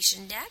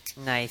observation deck.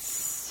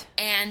 Nice.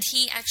 And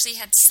he actually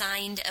had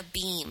signed a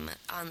beam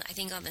on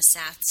the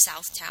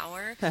South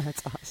Tower.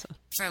 That's awesome.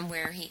 From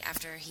where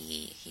after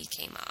he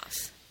came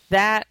off.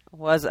 That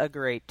was a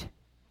great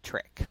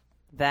trick.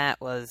 That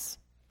was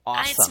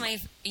awesome.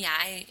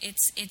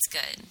 It's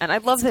good. And I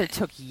love that it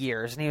took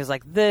years, and he was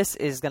like, "This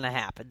is going to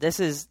happen.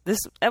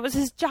 That was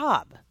his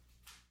job."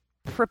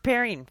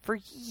 preparing for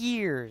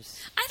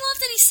years. I love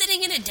that he's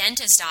sitting in a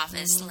dentist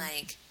office,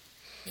 like,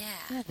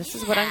 Yeah, this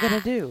is what I'm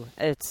going to do.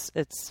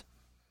 It's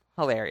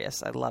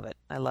hilarious. I love it.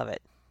 I love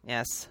it.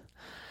 Yes.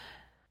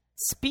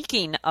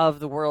 Speaking of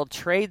the World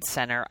Trade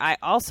Center, I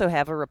also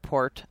have a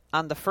report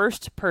on the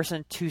first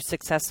person to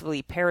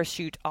successfully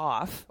parachute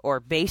off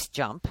or base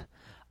jump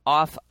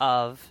off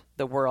of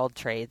the World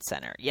Trade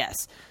Center.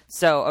 Yes.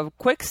 So a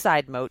quick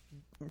side note,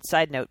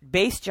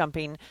 base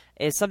jumping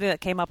is something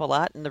that came up a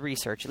lot in the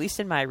research, at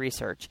least in my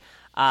research.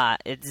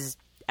 It's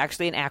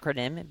actually an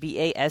acronym,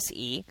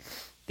 BASE.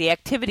 The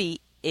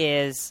activity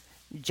is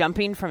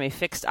jumping from a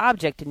fixed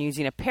object and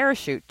using a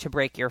parachute to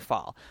break your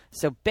fall.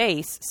 So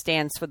BASE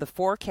stands for the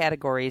 4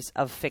 categories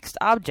of fixed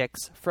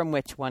objects from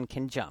which one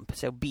can jump.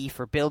 So B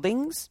for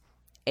buildings,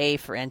 A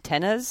for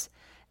antennas,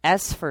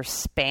 S for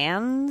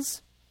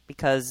spans,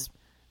 because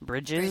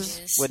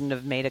bridges wouldn't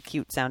have made a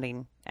cute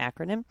sounding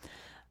acronym.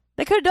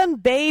 They could have done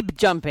babe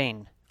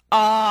jumping.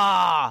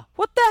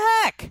 What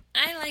the heck?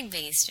 I like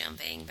base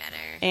jumping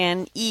better.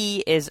 And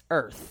E is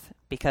earth,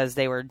 because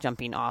they were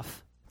jumping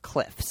off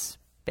cliffs,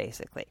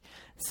 basically.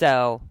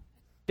 So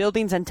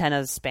buildings,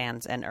 antennas,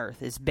 spans, and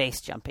earth is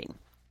base jumping.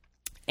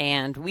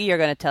 And we are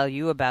going to tell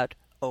you about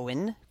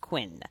Owen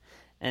Quinn.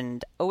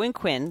 And Owen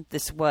Quinn,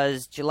 this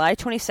was July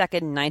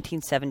 22nd,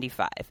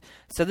 1975.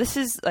 So this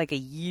is like a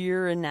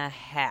year and a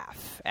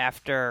half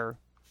after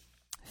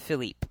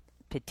Philippe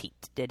Petit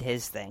did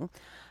his thing.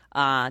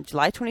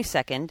 July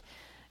 22nd,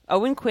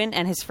 Owen Quinn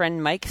and his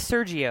friend Mike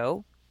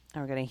Sergio,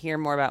 and we're going to hear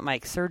more about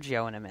Mike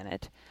Sergio in a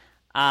minute,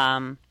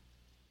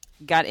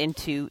 got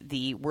into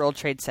the World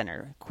Trade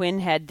Center. Quinn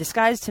had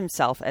disguised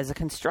himself as a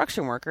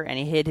construction worker, and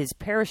he hid his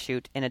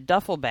parachute in a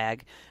duffel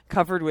bag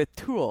covered with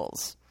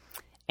tools.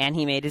 And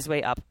he made his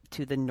way up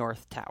to the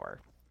North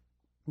Tower.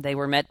 They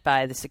were met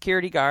by the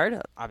security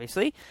guard,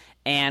 obviously,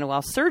 and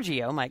while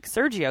Mike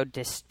Sergio,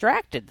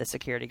 distracted the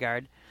security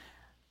guard,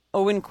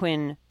 Owen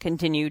Quinn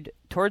continued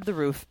toward the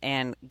roof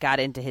and got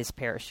into his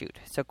parachute.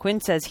 So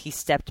Quinn says he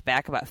stepped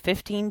back about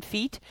 15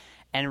 feet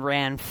and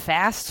ran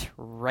fast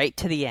right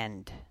to the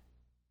end.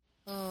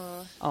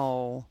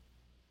 Oh,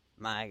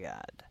 my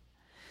God.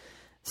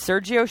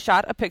 Sergio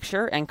shot a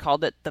picture and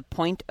called it the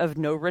point of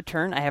no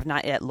return. I have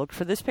not yet looked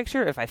for this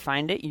picture. If I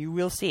find it, you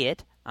will see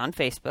it on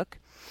Facebook.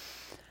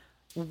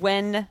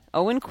 When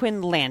Owen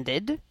Quinn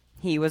landed,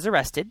 he was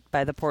arrested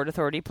by the Port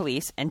Authority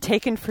police and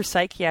taken for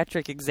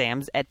psychiatric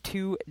exams at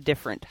 2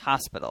 different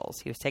hospitals.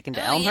 He was taken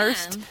to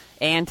Elmhurst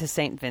and to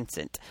St.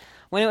 Vincent.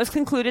 When it was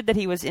concluded that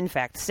he was in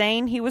fact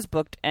sane, he was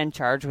booked and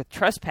charged with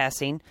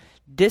trespassing,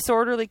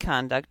 disorderly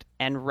conduct,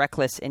 and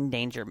reckless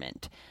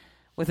endangerment.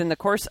 Within the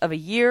course of a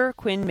year,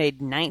 Quinn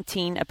made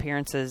 19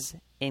 appearances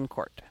in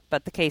court,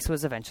 but the case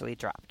was eventually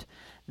dropped.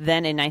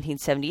 Then in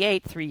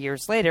 1978, 3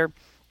 years later,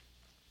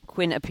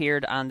 Quinn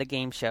appeared on the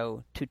game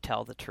show To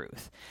Tell the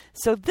Truth.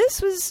 So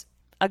this was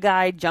a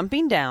guy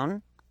jumping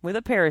down with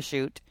a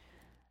parachute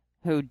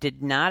who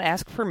did not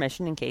ask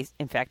permission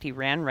in fact, he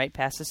ran right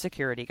past the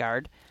security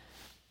guard.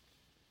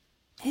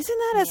 Isn't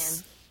that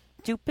a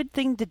stupid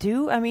thing to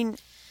do? I mean,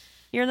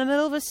 you're in the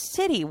middle of a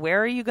city.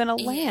 Where are you going to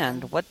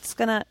land? What's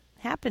going to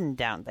happen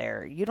down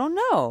there? You don't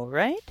know,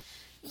 right?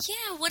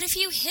 Yeah, what if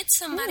you hit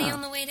somebody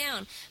on the way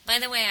down? By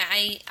the way,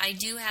 I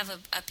do have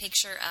a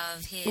picture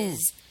of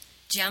his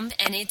jump,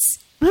 and it's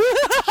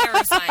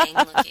terrifying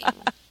looking.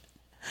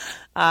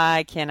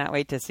 I cannot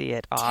wait to see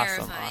it.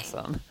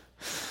 Awesome.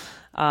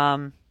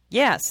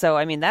 Yeah, so,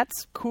 I mean,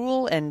 that's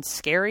cool and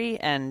scary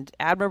and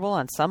admirable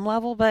on some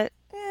level, but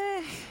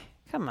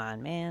come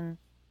on, man.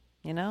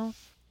 You know?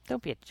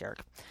 Don't be a jerk.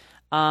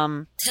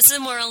 That's the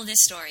moral of this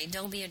story.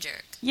 Don't be a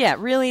jerk. Yeah,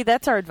 really,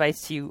 that's our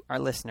advice to you, our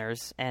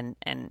listeners. And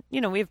you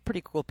know, we have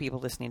pretty cool people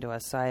listening to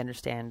us, so I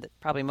understand that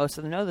probably most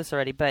of them know this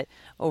already, but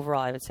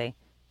overall I would say,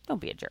 don't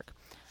be a jerk.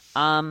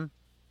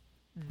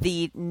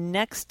 The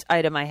next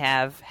item I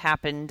have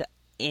happened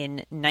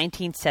in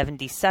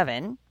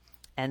 1977,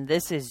 and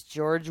this is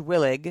George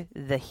Willig,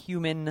 the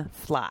human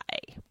fly.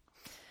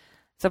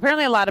 So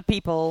apparently a lot of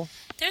people...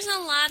 There's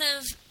a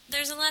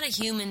lot of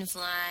human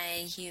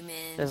fly,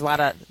 human... There's a lot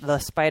of the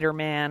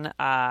Spider-Man.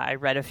 I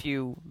read a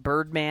few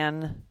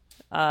Birdman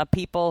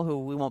people who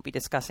we won't be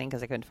discussing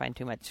because I couldn't find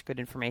too much good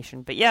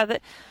information. But yeah,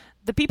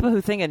 the people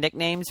who think of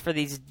nicknames for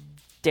these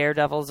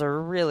daredevils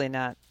are really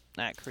not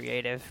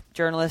creative.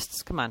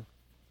 Journalists, come on,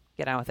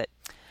 get on with it.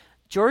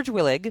 George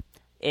Willig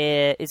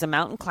is a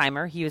mountain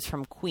climber. He was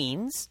from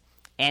Queens,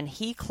 and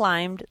he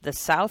climbed the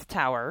South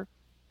Tower,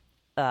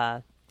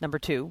 number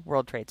 2,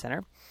 World Trade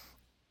Center,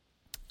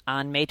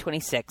 on May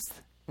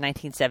 26th,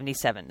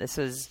 1977. This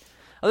was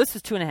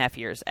 2.5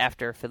 years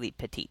after Philippe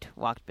Petit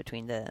walked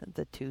between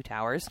the 2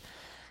 towers.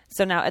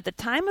 So now, at the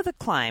time of the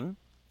climb,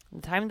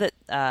 the time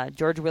that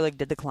George Willig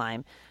did the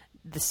climb,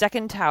 the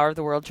second tower of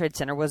the World Trade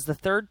Center was the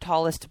 3rd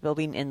tallest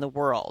building in the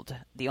world.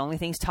 The only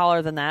things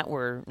taller than that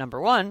were,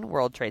 number 1,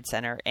 World Trade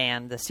Center,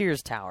 and the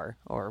Sears Tower,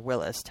 or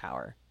Willis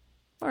Tower,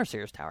 or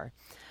Sears Tower.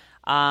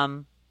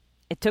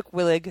 It took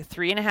Willig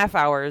 3.5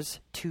 hours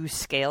to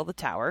scale the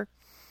tower.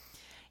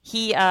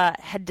 he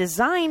had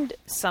designed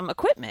some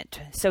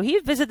equipment. So he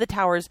had visited the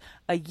towers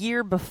a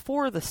year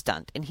before the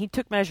stunt, and he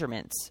took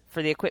measurements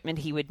for the equipment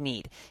he would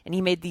need. And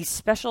he made these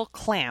special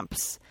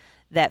clamps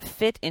that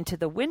fit into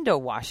the window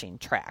washing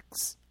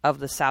tracks of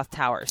the South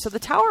Tower. So the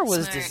tower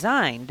was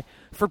designed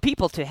for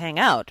people to hang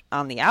out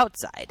on the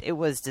outside. It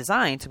was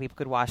designed so people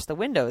could wash the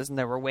windows, and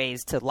there were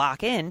ways to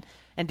lock in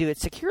and do it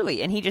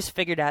securely. And he just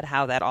figured out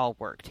how that all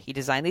worked. He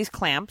designed these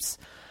clamps.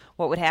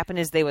 What would happen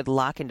is they would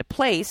lock into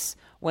place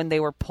when they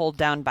were pulled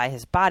down by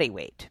his body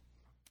weight.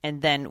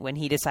 And then when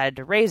he decided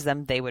to raise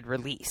them, they would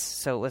release.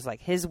 So it was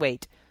like his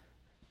weight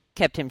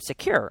kept him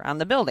secure on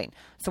the building.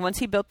 So once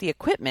he built the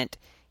equipment,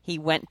 he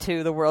went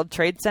to the World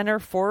Trade Center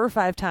 4 or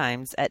 5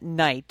 times at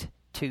night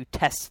to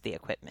test the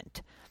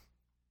equipment.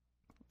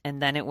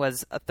 And then it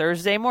was a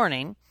Thursday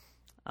morning,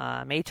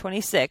 May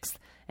 26th,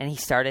 and he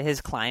started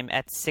his climb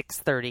at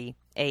 6:30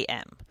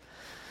 a.m.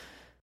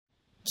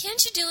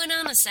 Can't you do it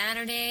on a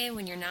Saturday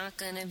when you're not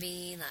going to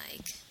be,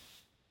 like,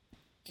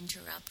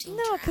 interrupting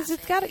No, because you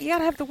got to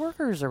have the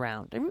workers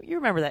around. You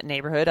remember that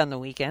neighborhood on the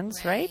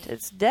weekends, right?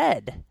 It's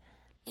dead.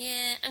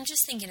 Yeah, I'm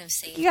just thinking of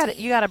safety.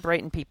 You got to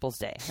brighten people's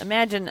day.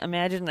 Imagine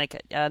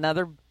like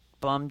another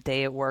bum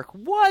day at work.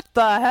 What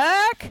the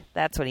heck?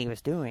 That's what he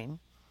was doing.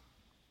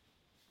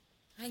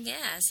 I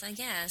guess.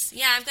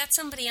 Yeah, I've got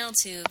somebody else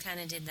who kind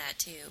of did that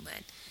too,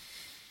 but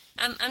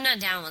I'm not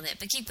down with it,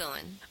 but keep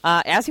going.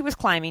 As he was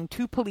climbing,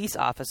 2 police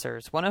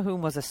officers, one of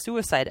whom was a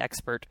suicide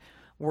expert,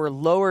 were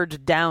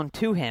lowered down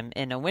to him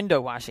in a window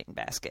washing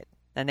basket.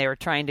 And they were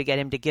trying to get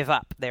him to give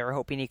up. They were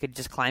hoping he could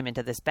just climb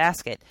into this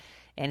basket.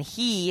 And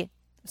he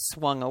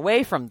swung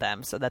away from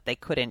them so that they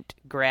couldn't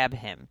grab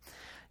him.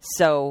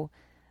 So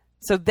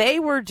they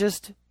were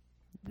just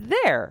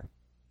there,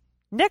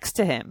 next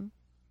to him,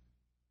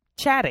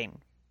 chatting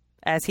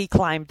as he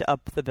climbed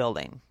up the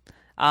building.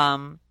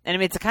 And I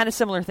mean, it's a kind of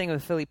similar thing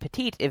with Philippe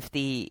Petit. If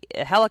the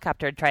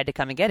helicopter had tried to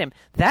come and get him,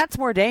 that's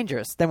more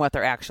dangerous than what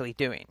they're actually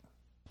doing.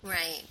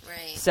 Right.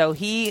 So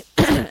he,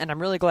 and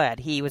I'm really glad,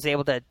 he was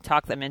able to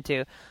talk them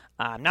into,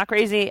 I'm not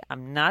crazy,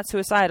 I'm not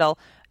suicidal,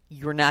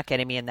 you're not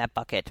getting me in that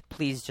bucket.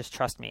 Please just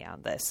trust me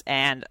on this.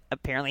 And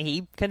apparently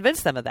he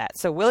convinced them of that.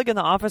 So Willig and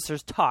the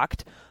officers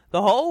talked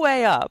the whole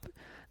way up.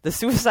 The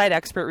suicide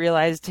expert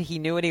realized he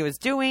knew what he was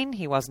doing.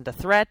 He wasn't a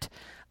threat.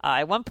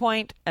 At one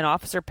point, an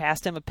officer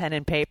passed him a pen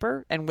and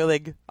paper, and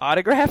Willig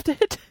autographed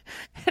it.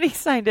 And he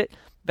signed it,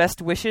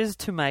 "Best wishes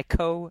to my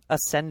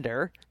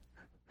co-ascender."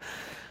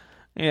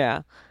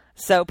 Yeah.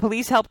 So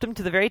police helped him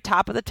to the very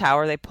top of the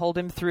tower. They pulled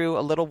him through a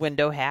little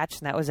window hatch,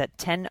 and that was at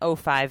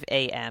 10:05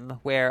 a.m.,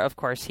 where, of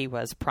course, he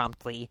was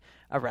promptly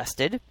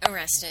arrested.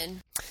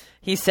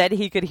 He said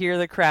he could hear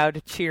the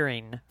crowd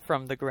cheering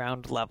from the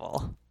ground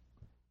level.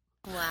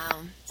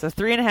 Wow. So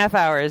 3.5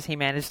 hours he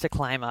managed to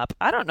climb up.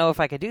 I don't know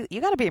if I could do...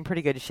 You got to be in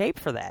pretty good shape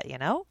for that, you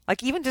know?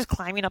 Like, even just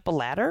climbing up a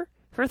ladder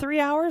for 3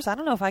 hours? I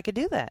don't know if I could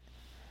do that.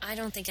 I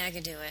don't think I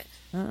could do it.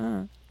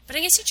 But I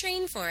guess you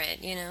train for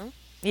it, you know?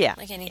 Yeah.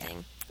 Like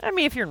anything. Yeah. I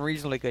mean, if you're in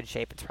reasonably good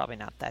shape, it's probably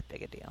not that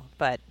big a deal.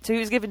 But so he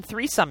was given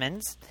 3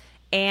 summons,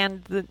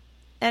 and the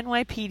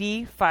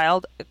NYPD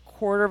filed a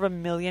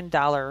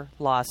 $250,000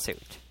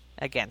 lawsuit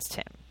against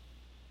him.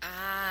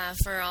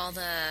 For all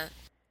the...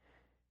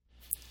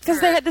 Because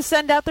they had to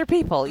send out their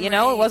people, you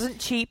know? It wasn't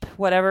cheap,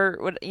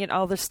 whatever, you know,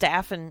 all the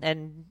staff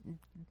and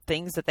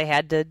things that they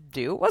had to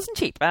do. It wasn't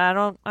cheap,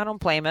 and I don't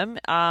blame him.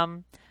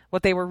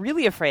 What they were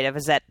really afraid of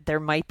is that there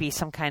might be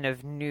some kind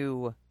of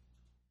new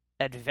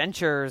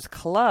adventures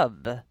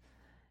club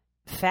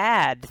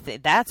fad.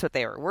 That's what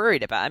they were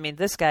worried about. I mean,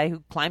 this guy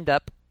who climbed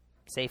up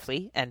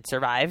safely and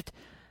survived,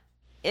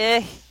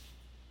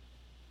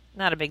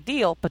 not a big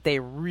deal, but they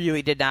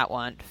really did not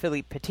want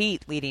Philippe Petit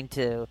leading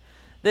to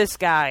this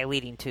guy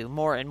leading to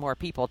more and more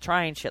people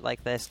trying shit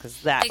like this,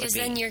 because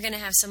then you're going to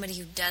have somebody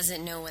who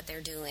doesn't know what they're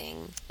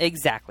doing.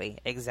 Exactly,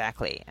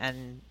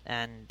 and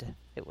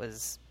it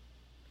was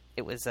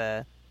they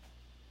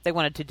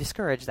wanted to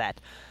discourage that.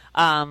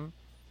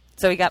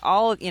 So he got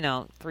all,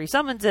 3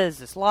 summonses,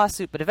 this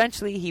lawsuit, but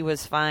eventually he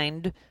was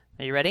fined.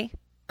 Are you ready?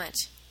 What?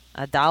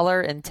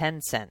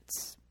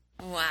 $1.10.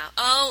 Wow.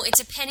 Oh, it's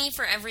a penny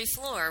for every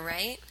floor,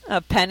 right?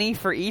 A penny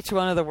for each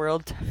one of the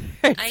World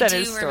Trade Center I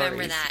do stories.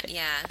 remember that,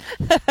 yeah.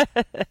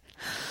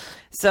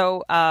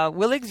 So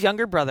Willig's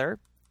younger brother,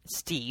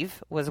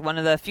 Steve, was one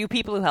of the few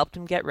people who helped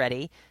him get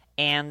ready.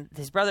 And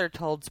his brother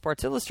told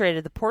Sports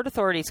Illustrated the Port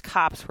Authority's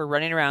cops were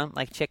running around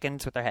like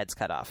chickens with their heads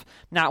cut off.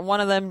 Not one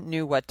of them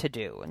knew what to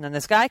do. And then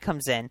this guy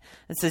comes in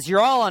and says,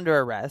 "You're all under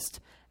arrest."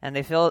 And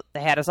they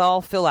had us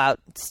all fill out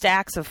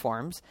stacks of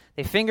forms.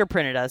 They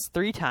fingerprinted us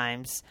 3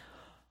 times.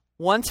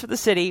 Once for the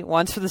city,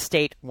 once for the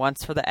state,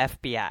 once for the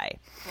FBI.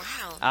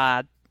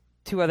 Wow.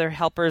 2 other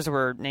helpers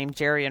were named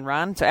Jerry and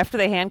Ron. So after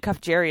they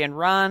handcuffed Jerry and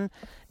Ron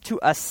to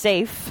a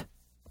safe,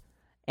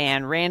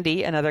 and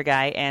Randy, another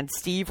guy, and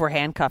Steve were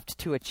handcuffed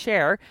to a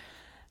chair,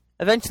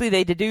 eventually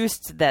they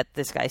deduced that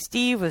this guy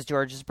Steve was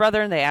George's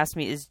brother, and they asked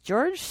me, is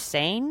George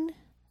sane?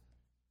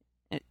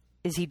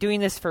 Is he doing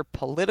this for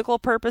political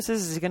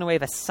purposes? Is he going to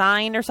wave a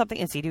sign or something?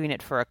 Is he doing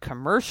it for a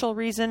commercial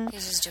reason?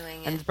 He's just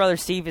doing it. And his brother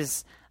Steve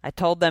is I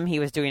told them he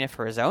was doing it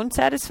for his own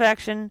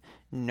satisfaction,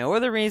 no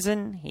other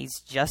reason. He's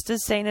just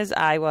as sane as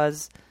I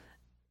was,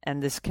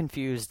 and this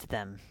confused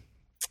them.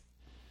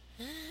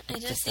 It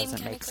just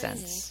doesn't make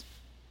sense.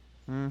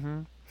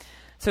 Mm-hmm.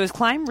 So his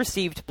climb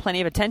received plenty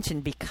of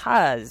attention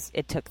because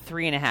it took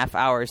 3.5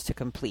 hours to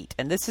complete.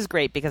 And this is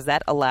great because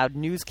that allowed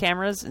news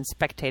cameras and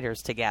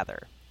spectators to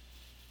gather.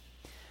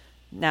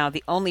 Now,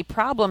 the only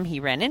problem he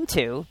ran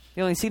into,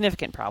 the only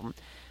significant problem,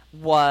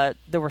 was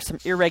there were some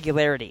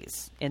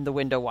irregularities in the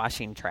window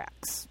washing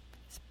tracks.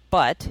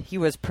 But he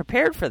was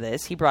prepared for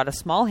this. He brought a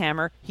small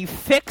hammer. He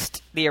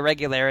fixed the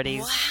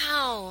irregularities.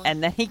 Wow.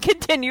 And then he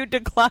continued to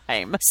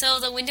climb. So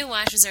the window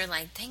washers are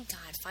like, thank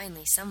God,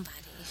 finally somebody.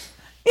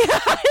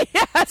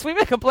 Yes, we've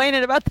been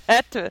complaining about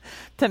that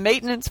to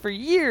maintenance for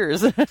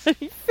years.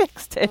 He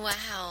fixed it.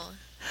 Wow.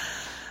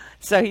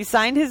 So he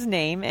signed his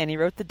name and he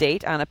wrote the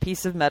date on a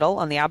piece of metal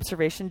on the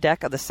observation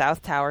deck of the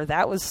South Tower.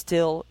 That was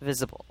still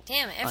visible.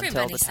 Damn, everybody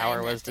until the tower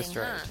signed that was thing,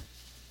 destroyed.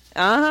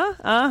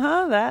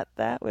 Huh?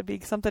 That would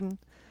be something.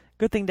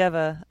 Good thing to have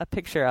a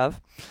picture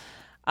of.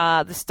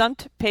 The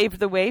stunt paved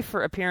the way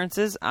for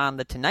appearances on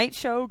The Tonight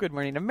Show, Good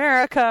Morning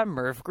America,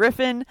 Merv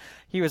Griffin.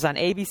 He was on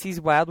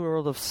ABC's Wild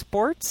World of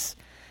Sports.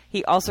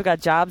 He also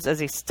got jobs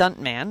as a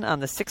stuntman on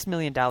The $6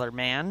 Million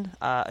Man,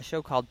 a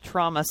show called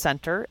Trauma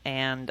Center,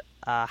 and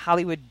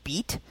Hollywood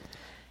Beat.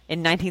 In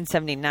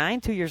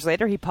 1979, 2 years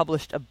later, he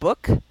published a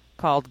book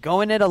called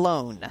Going It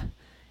Alone.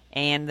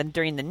 And then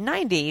during the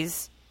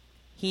 90s,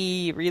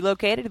 he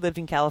relocated, lived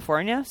in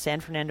California, San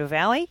Fernando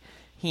Valley.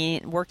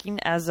 He working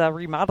as a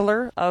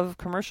remodeler of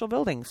commercial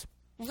buildings.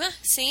 Well,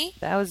 see?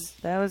 That was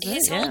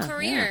his it. whole Yeah,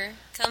 career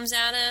comes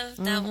out of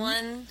that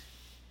one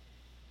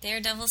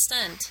daredevil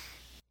stunt.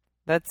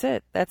 That's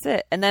it.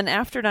 And then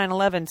after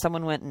 9/11,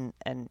 someone went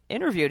and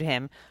interviewed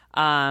him.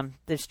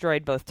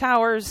 Destroyed both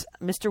towers.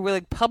 Mr.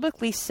 Willig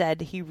publicly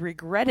said he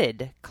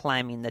regretted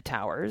climbing the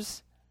tower,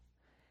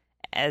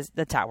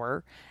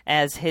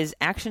 as his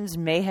actions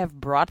may have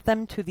brought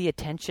them to the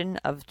attention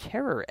of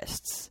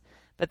terrorists.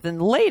 But then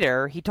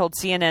later, he told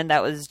CNN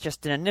that was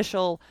just an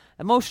initial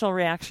emotional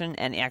reaction,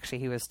 and actually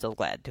he was still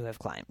glad to have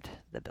climbed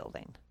the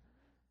building.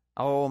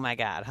 Oh my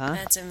God, huh?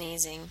 That's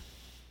amazing.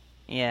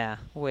 Yeah,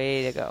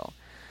 way to go.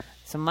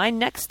 So my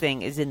next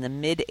thing is in the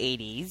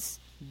mid-'80s.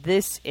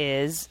 This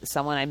is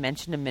someone I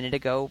mentioned a minute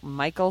ago,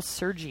 Michael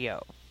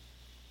Sergio.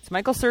 So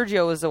Michael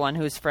Sergio was the one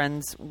who was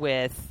friends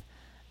with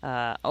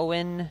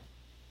Owen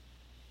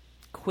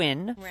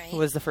Quinn, right, who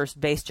was the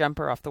first base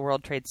jumper off the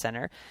World Trade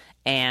Center.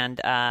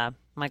 And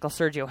Michael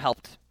Sergio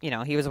helped.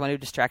 He was the one who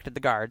distracted the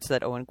guards so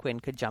that Owen Quinn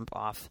could jump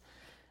off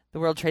the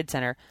World Trade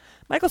Center.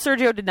 Michael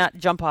Sergio did not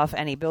jump off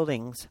any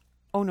buildings.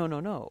 Oh,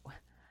 no.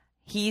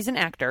 He's an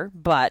actor,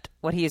 but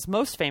what he is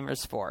most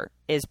famous for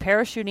is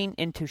parachuting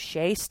into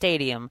Shea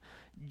Stadium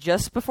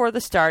just before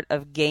the start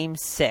of Game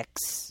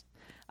 6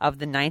 of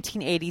the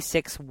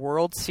 1986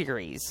 World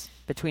Series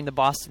between the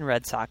Boston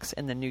Red Sox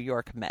and the New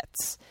York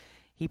Mets.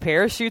 He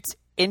parachutes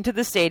into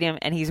the stadium,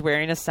 and he's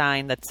wearing a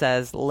sign that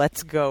says,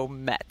 "Let's go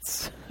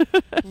Mets."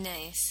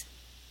 Nice.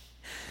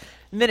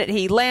 The minute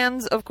he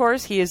lands, of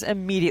course, he is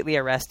immediately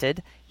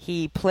arrested.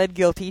 He pled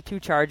guilty to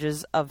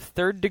charges of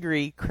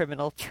third-degree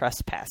criminal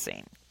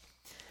trespassing.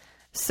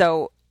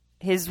 So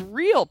his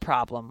real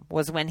problem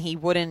was when he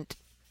wouldn't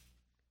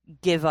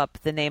give up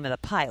the name of the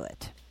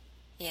pilot.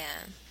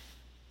 Yeah.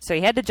 So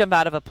he had to jump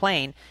out of a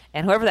plane,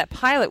 and whoever that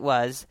pilot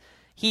was,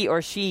 he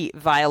or she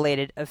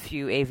violated a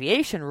few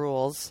aviation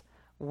rules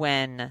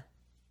when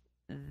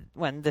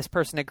this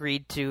person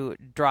agreed to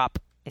drop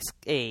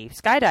a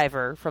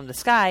skydiver from the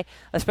sky,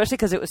 especially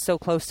because it was so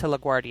close to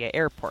LaGuardia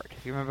Airport.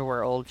 If you remember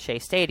where old Shea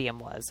Stadium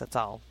was, that's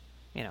all,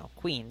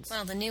 Queens.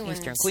 Well, the new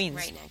Eastern one's Queens.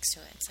 right next to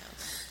it, so...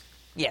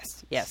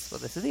 Yes. Well,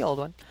 this is the old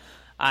one.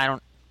 I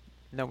don't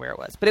know where it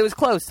was, but it was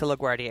close to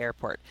LaGuardia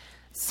Airport.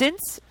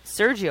 Since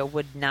Sergio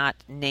would not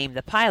name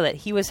the pilot,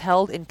 he was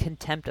held in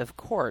contempt of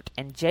court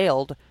and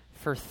jailed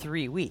for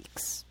 3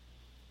 weeks.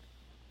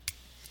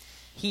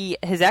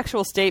 His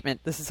actual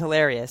statement, this is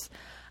hilarious,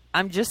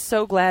 "I'm just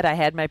so glad I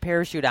had my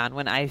parachute on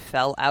when I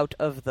fell out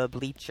of the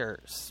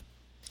bleachers."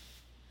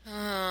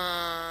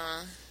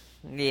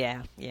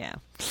 Yeah.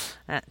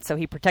 So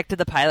he protected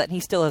the pilot, and he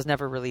still has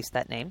never released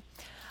that name.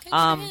 Good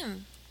for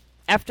him.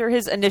 After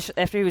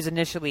he was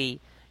initially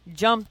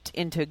jumped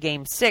into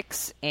Game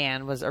 6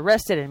 and was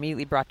arrested and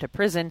immediately brought to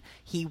prison,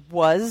 he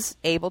was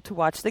able to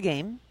watch the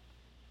game.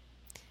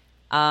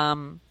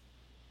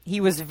 He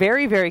was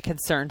very, very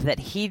concerned that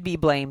he'd be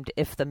blamed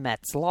if the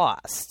Mets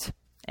lost.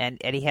 And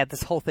he had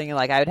this whole thing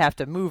like, I would have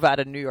to move out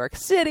of New York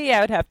City. I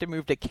would have to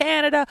move to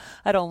Canada.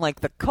 I don't like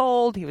the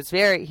cold. He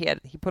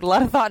put a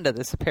lot of thought into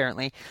this,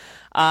 apparently.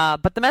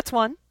 But the Mets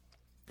won.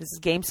 This is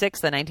Game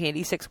 6, the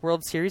 1986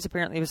 World Series.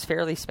 Apparently it was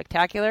fairly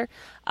spectacular.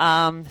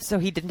 So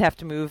he didn't have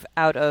to move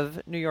out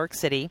of New York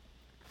City.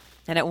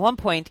 And at one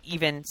point,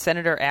 even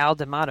Senator Al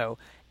D'Amato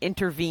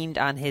intervened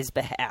on his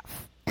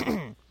behalf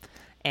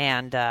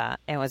and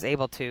was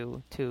able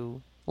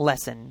to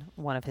lessen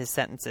one of his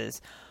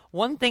sentences.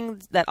 One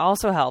thing that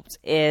also helped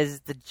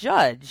is the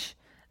judge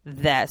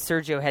that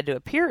Sergio had to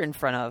appear in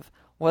front of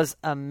was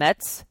a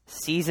Mets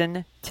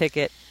season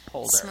ticket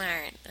holder.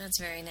 Smart. That's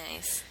very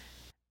nice.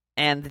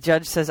 And the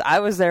judge says,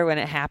 I was there when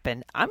it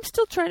happened. I'm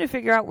still trying to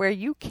figure out where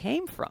you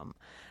came from.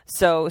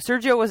 So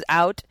Sergio was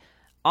out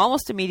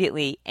almost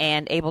immediately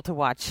and able to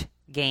watch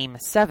Game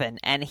 7.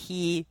 And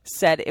he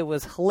said it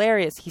was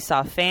hilarious. He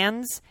saw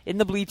fans in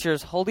the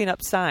bleachers holding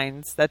up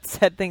signs that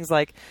said things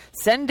like,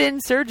 "Send in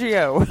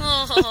Sergio."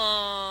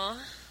 Aww.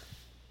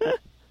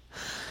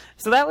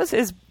 So that was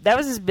his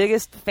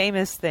biggest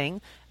famous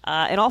thing.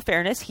 In all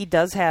fairness, he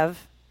does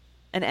have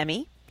an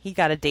Emmy. He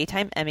got a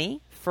daytime Emmy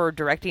for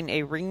directing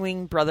a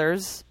Ringling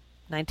Brothers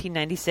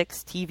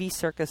 1996 TV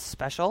circus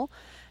special.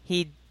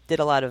 He did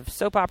a lot of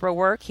soap opera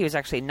work. He was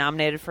actually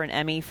nominated for an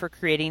Emmy for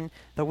creating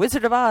The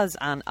Wizard of Oz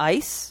on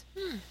ice.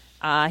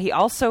 He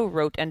also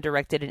wrote and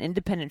directed an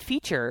independent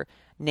feature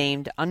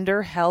named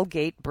Under Hell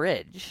Gate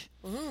Bridge.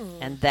 Ooh.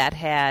 And that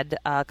had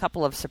a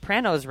couple of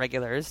Sopranos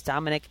regulars,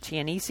 Dominic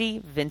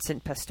Chianese,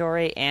 Vincent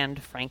Pastore,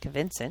 and Frank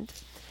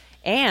Vincent.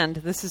 And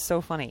this is so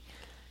funny.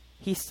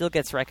 He still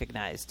gets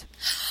recognized.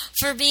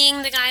 For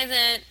being the guy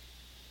that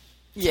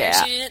Yeah.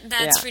 parachuted?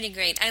 That's pretty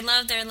great. I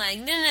love their like,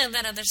 no,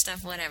 that other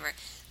stuff, whatever.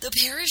 The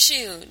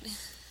parachute.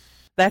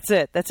 That's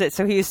it.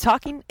 So he was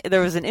talking,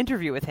 there was an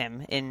interview with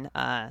him in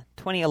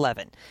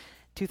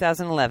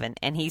 2011,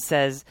 and he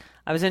says,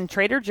 I was in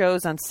Trader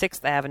Joe's on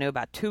 6th Avenue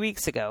about 2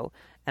 weeks ago,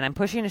 and I'm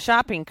pushing a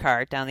shopping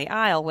cart down the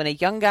aisle when a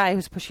young guy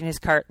who's pushing his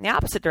cart in the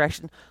opposite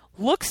direction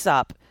looks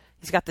up.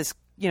 He's got this,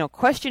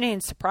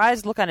 questioning,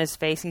 surprised look on his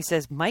face, and he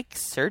says, "Mike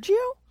Sergio?"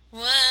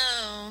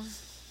 Whoa.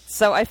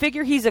 So I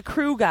figure he's a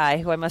crew guy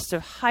who I must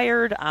have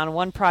hired on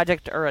one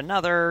project or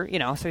another,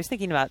 so he's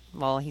thinking about,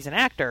 well, he's an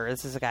actor.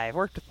 This is a guy I've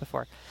worked with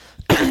before.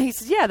 He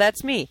says, yeah,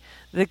 that's me.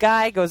 The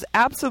guy goes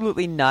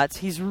absolutely nuts.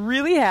 He's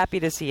really happy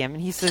to see him.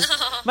 And he says,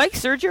 Mike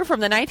Sergio from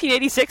the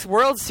 1986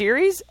 World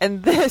Series?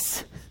 And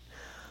this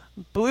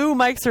blew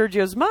Mike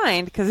Sergio's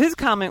mind because his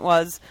comment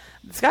was,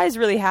 this guy's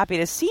really happy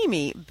to see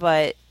me,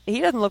 but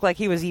he doesn't look like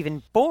he was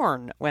even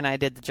born when I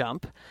did the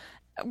jump.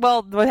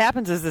 Well, what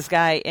happens is this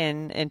guy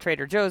in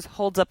Trader Joe's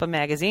holds up a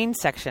magazine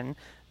section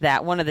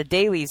that one of the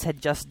dailies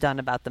had just done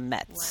about the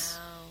Mets.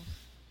 Wow.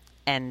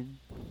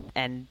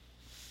 And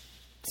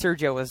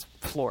Sergio was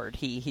floored.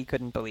 He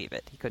couldn't believe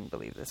it. He couldn't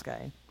believe this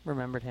guy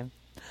remembered him.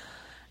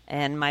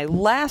 And my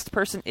last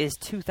person is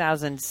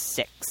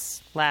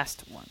 2006.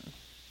 Last one.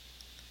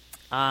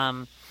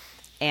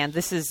 And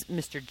this is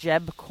Mr.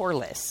 Jeb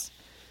Corliss.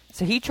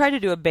 So he tried to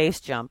do a base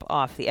jump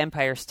off the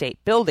Empire State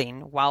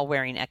Building while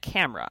wearing a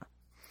camera.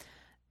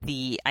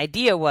 The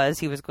idea was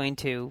he was going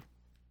to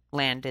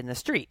land in the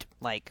street,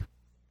 like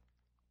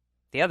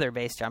the other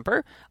base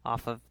jumper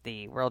off of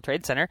the World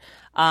Trade Center.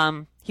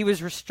 He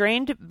was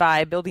restrained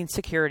by building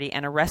security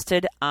and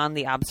arrested on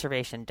the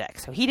observation deck.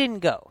 So he didn't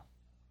go.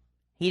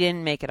 He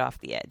didn't make it off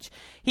the edge.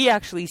 He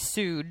actually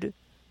sued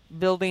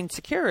building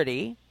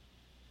security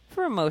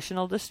for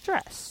emotional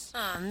distress.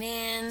 Oh,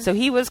 man. So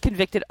he was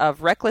convicted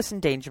of reckless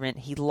endangerment.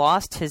 He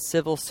lost his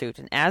civil suit,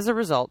 and as a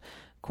result,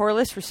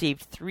 Corliss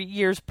received 3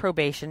 years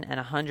probation and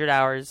 100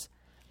 hours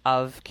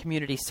of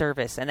community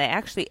service. And they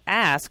actually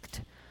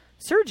asked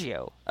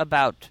Sergio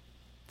about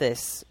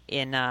this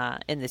in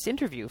this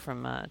interview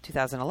from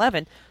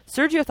 2011.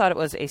 Sergio thought it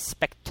was a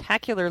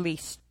spectacularly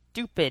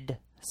stupid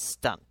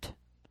stunt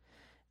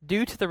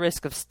due to the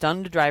risk of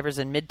stunned drivers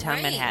in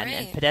Midtown Manhattan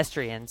and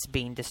pedestrians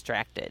being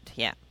distracted.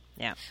 Yeah.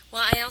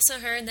 Well, I also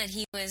heard that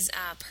he was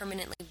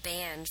permanently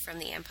banned from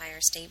the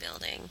Empire State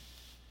Building.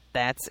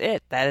 That's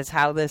it. That is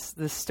how this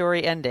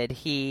story ended.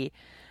 He,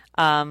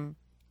 Sergio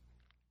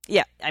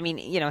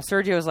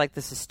was like,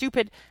 this is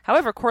stupid.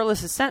 However,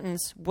 Corliss's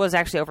sentence was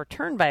actually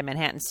overturned by a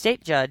Manhattan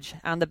state judge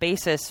on the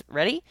basis,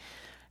 ready?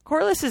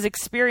 Corliss is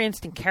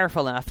experienced and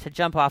careful enough to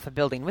jump off a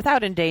building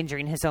without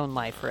endangering his own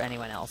life or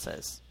anyone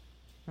else's.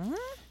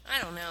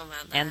 I don't know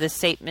about that. And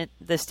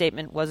this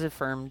statement was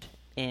affirmed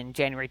in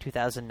January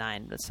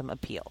 2009 with some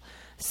appeal.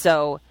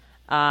 So,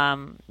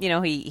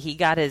 he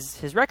got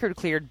his record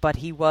cleared, but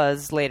he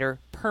was later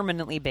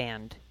permanently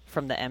banned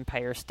from the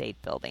Empire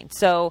State Building.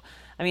 So,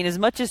 I mean, as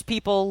much as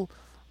people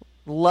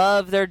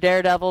love their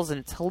daredevils and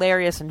it's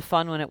hilarious and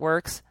fun when it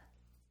works,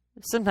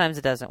 sometimes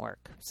it doesn't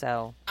work.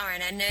 So, all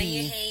right, I know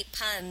you hate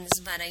puns,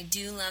 but I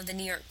do love the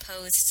New York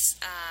Post's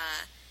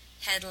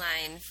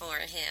headline for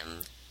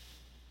him.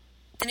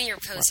 The New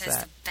York Post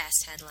has the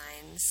best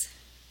headlines.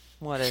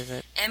 What is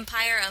it?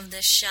 Empire of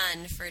the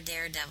Shun for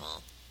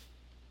Daredevil.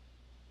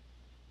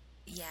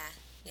 Yeah,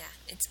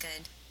 it's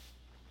good.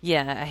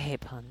 Yeah, I hate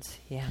puns.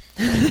 Yeah.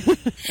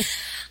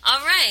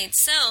 All right,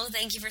 so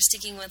thank you for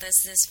sticking with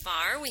us this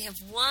far. We have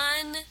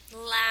one and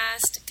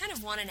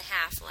a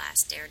half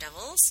last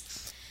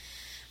Daredevils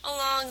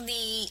along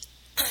the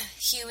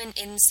human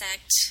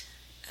insect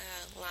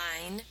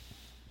line.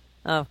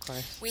 Oh, of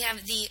course. We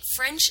have the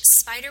French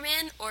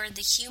Spider-Man, or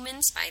the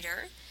Human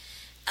Spider,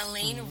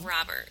 Alain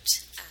Robert.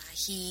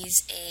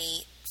 He's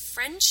a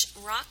French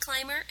rock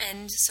climber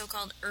and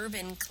so-called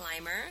urban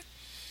climber.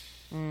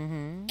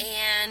 Mm-hmm.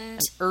 And an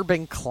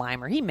urban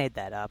climber. He made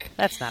that up.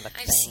 That's not a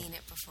thing. I've seen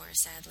it before,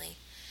 sadly.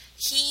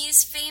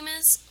 He's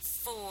famous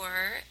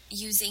for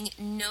using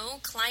no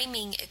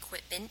climbing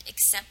equipment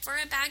except for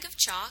a bag of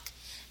chalk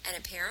and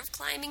a pair of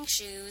climbing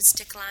shoes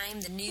to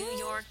climb the New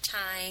York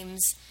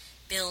Times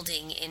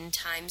building in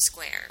Times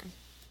Square.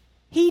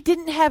 He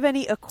didn't have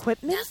any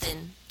equipment?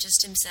 Nothing,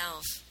 just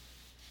himself.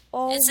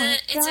 Oh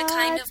It's a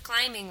kind of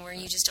climbing where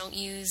you just don't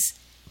use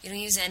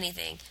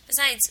anything.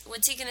 Besides,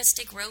 what's he gonna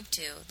stick rope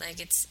to? Like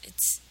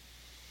it's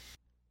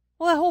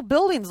Well, that whole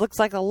building looks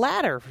like a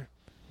ladder.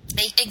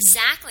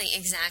 Exactly.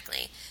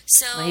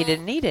 So Well, he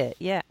didn't need it.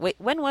 Yeah. Wait,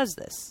 when was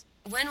this?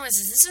 when was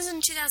this? This was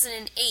in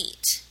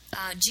 2008,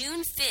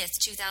 June 5th,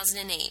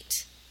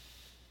 2008.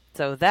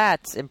 So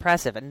that's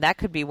impressive, and that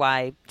could be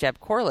why Jeb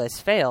Corliss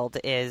failed.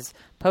 Is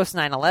post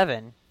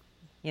 9/11,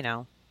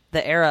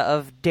 the era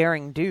of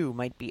daring do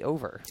might be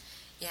over.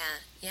 Yeah,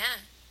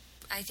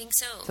 I think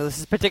so. So this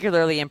is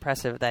particularly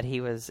impressive that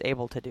he was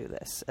able to do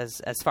this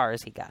as far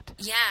as he got.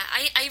 Yeah,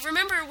 I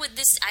remember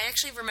I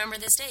actually remember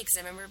this day because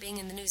I remember being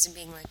in the news and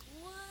being like,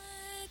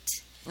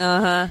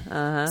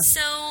 what?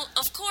 So,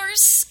 of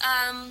course,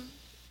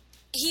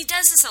 he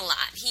does this a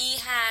lot.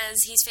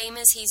 He's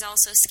famous. He's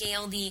also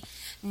scaled the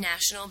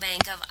National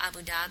Bank of Abu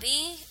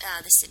Dhabi,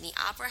 the Sydney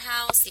Opera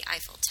House, the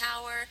Eiffel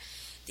Tower,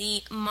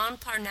 the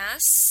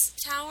Montparnasse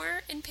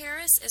Tower in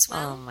Paris as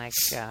well. Oh my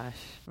gosh.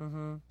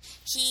 Mm-hmm.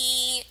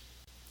 He,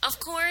 of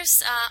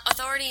course,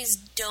 authorities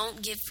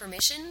don't give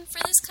permission for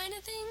this kind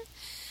of thing.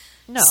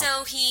 No.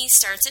 So he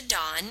starts at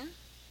dawn,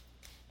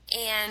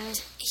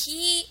 and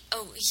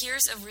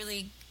here's a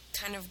really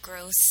kind of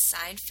gross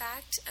side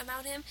fact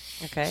about him.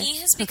 Okay. He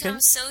has become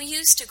so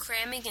used to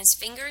cramming his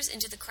fingers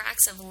into the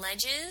cracks of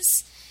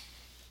ledges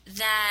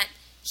that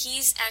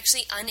he's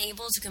actually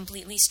unable to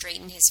completely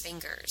straighten his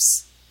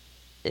fingers.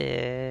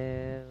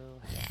 Ew.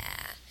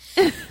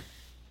 Yeah.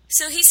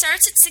 So he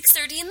starts at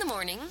 6:30 in the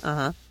morning.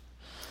 Uh-huh.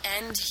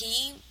 And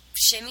he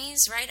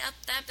shimmies right up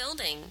that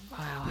building.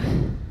 Wow.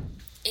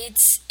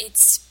 It's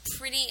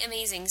pretty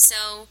amazing.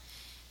 So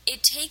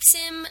it takes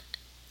him.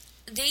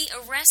 They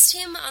arrest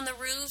him on the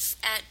roof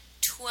at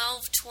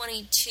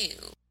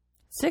 12:22.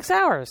 6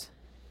 hours.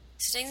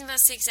 So it takes him about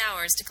 6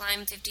 hours to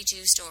climb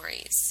 52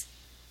 stories.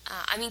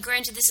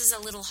 Granted, this is a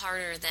little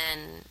harder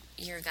than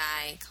your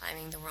guy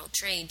climbing the World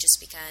Trade, just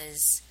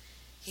because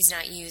he's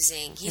just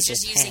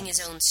using his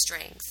own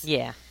strength.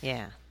 Yeah.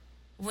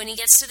 When he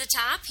gets to the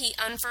top, he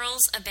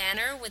unfurls a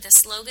banner with a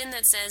slogan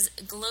that says,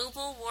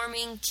 "Global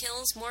warming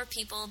kills more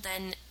people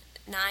than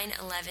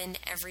 9/11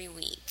 every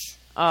week."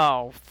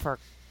 Oh, for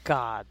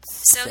God's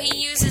So sake.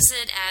 he uses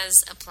it as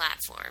a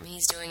platform.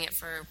 He's doing it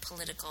for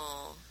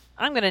political...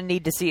 I'm going to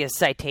need to see a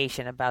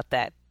citation about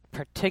that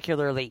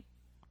particularly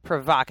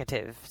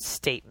provocative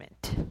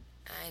statement.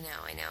 I know.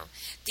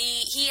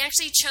 He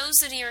actually chose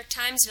the New York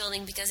Times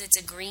building because it's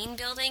a green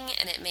building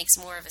and it makes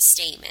more of a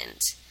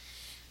statement.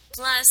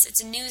 Plus,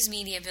 it's a news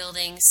media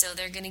building, so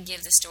they're going to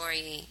give the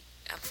story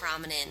a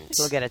prominent...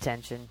 It'll get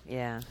attention.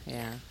 Yeah.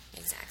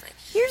 Exactly.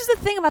 Here's the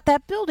thing about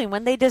that building.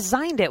 When they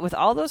designed it with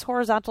all those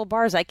horizontal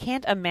bars, I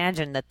can't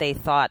imagine that they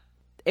thought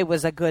it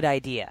was a good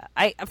idea.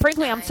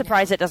 I'm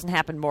surprised it doesn't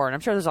happen more, and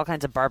I'm sure there's all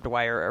kinds of barbed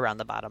wire around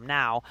the bottom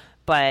now,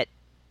 but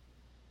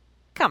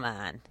come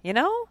on,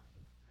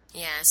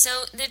 Yeah,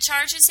 so the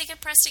charges that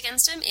get pressed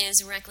against him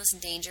is reckless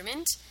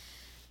endangerment,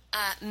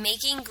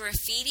 making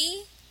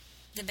graffiti,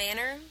 the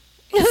banner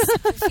is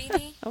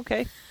graffiti,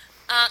 Okay.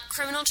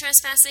 criminal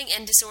trespassing,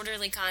 and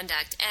disorderly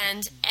conduct.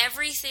 And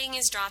everything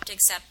is dropped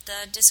except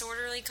the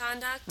disorderly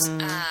conduct,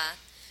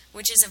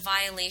 which is a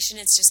violation.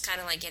 It's just kind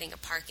of like getting a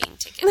parking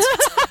ticket. So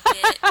it's a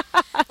bit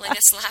like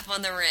a slap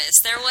on the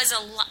wrist. I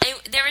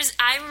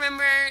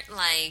remember,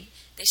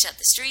 they shut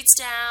the streets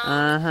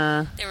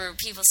down. There were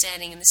people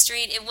standing in the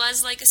street. It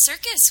was like a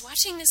circus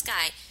watching this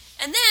guy.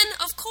 And then,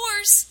 of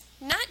course,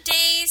 not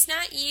days,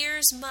 not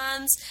years,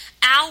 months,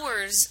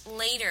 hours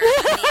later,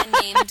 a man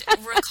named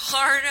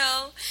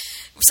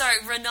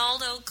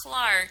Ronaldo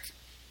Clark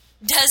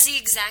does the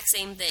exact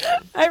same thing.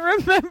 I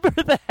remember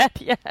that,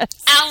 yes.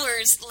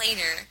 Hours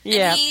later.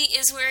 Yeah. And he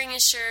is wearing a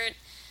shirt,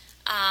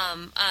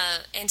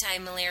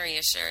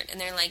 anti-malaria shirt. And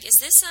they're like, "Is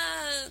this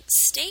a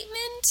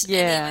statement?" Yeah.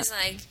 And he was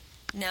like,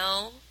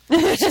 "No."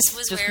 He just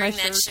was Just wearing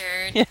my that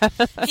shirt. shirt. Yeah.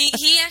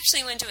 He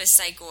actually went to a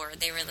psych ward.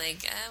 They were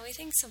like, "We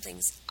think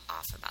something's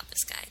off about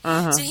this guy."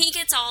 So he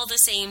gets all the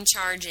same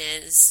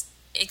charges,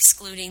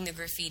 excluding the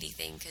graffiti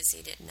thing, because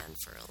he didn't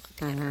unfurl a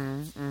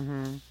banner.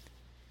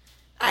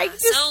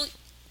 So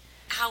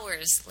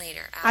hours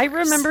later. I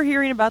remember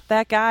hearing about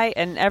that guy,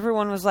 and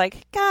everyone was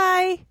like,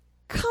 "Guy,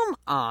 come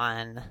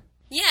on.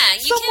 Yeah,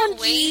 you Someone can't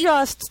wait.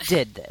 just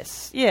did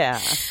this."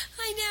 Yeah.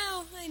 I know.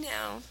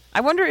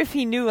 I wonder if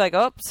he knew,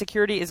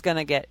 security is going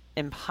to get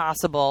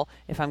impossible.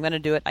 If I'm going to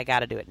do it, I got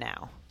to do it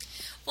now.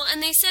 Well,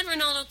 and they said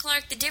Ronaldo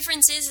Clark, the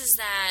difference is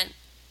that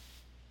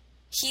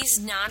he's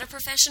not a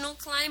professional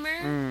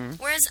climber,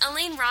 whereas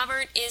Elaine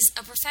Robert is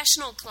a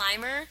professional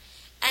climber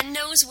and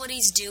knows what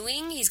he's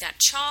doing. He's got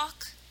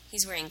chalk.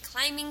 He's wearing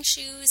climbing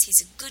shoes.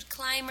 He's a good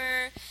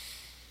climber.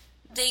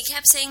 They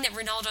kept saying that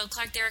Ronaldo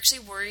Clark, they're actually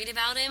worried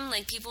about him.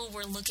 Like, people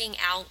were looking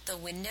out the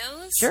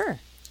windows. Sure.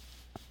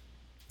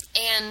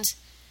 And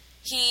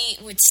he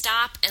would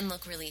stop and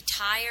look really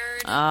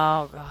tired.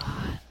 Oh,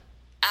 God.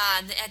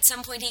 At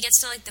some point, he gets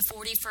to, like, the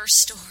 41st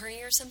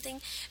story or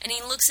something, and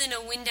he looks in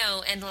a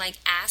window and, like,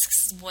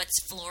 asks what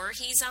floor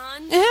he's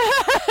on.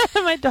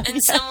 My dog,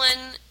 and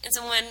someone,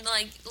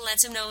 like,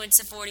 lets him know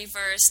it's the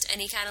 41st,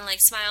 and he kind of, like,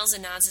 smiles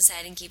and nods his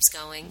head and keeps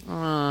going.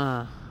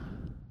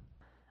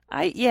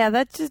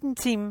 That didn't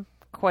seem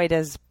quite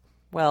as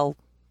well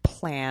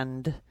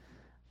planned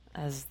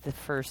as the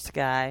first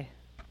guy.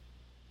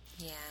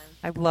 Yeah.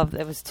 I loved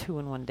it. Was 2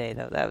 in one day,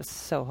 though. That was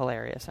so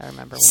hilarious. I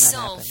remember when that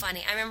happened. So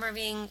funny. I remember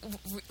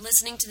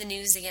listening to the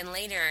news again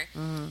later,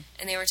 and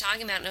they were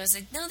talking about it, and I was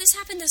like, no, this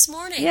happened this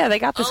morning. Yeah, they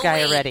got this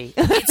guy already.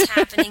 It's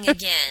happening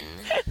again.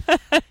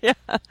 Yeah.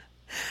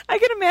 I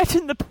can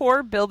imagine the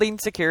poor building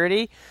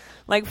security.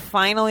 Like,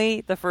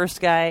 finally, the first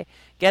guy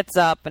gets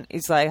up, and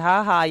he's like,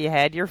 ha, you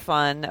had your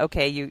fun.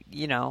 Okay,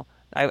 you know,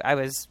 I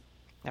was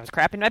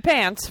crapping my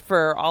pants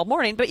for all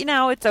morning, but,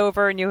 it's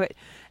over,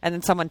 and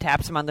then someone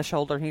taps him on the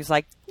shoulder, and he's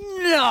like,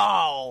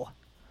 no!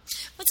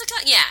 What's it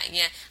called?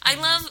 Yeah. I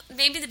love,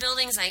 maybe the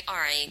building's like, all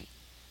right,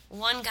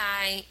 one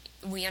guy,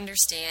 we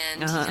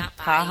understand, he got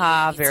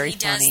by, very he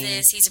funny. Does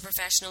this, he's a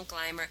professional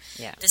climber.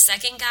 Yeah. The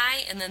second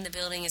guy, and then the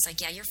building is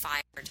like, yeah, you're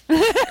fired.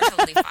 You're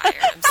totally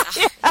fired, I'm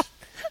sorry. Yeah.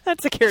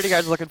 That security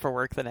guard's looking for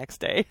work the next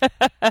day.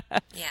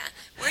 Yeah.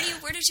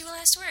 Where did you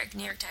last work?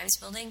 New York Times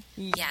building?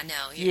 Yeah,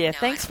 no. Yeah, no,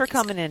 thanks for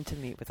coming in to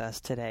meet with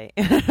us today.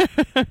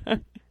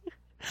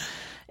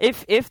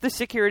 If the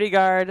security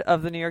guard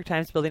of the New York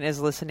Times building is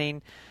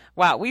listening,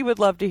 wow, we would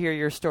love to hear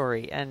your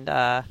story. And we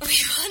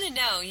want to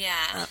know,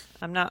 yeah.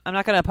 I'm not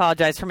going to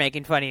apologize for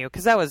making fun of you,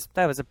 because that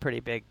was a pretty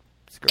big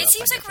screw up. It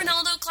seems like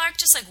Ronaldo Clark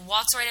just like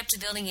walks right up to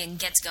the building and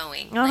gets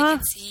going. Uh-huh.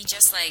 Like he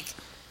just like,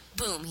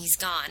 boom, he's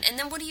gone. And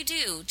then what do?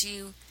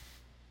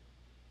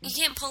 You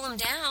can't pull him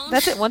down.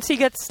 That's it. Once he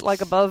gets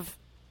like above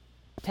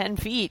 10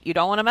 feet, you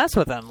don't want to mess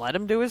with him. Let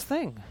him do his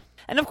thing.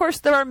 And of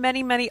course, there are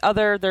many, many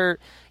other.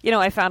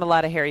 I found a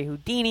lot of Harry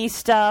Houdini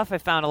stuff. I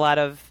found a lot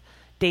of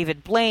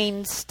David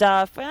Blaine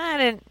stuff. I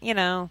didn't,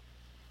 David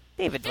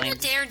Blaine. They're not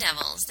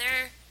daredevils.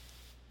 They're.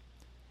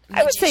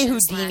 I would say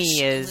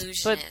Houdini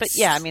is, but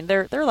yeah, I mean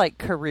they're like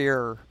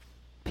career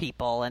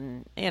people,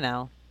 and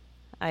yeah,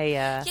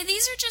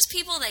 these are just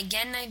people that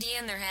get an idea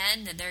in their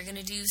head that they're going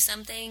to do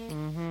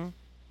something,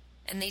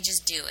 and they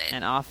just do it,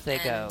 and off they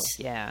go.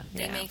 Yeah,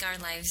 they make our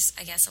lives,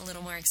 I guess, a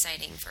little more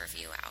exciting for a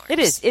few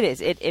hours. It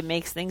is. It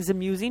makes things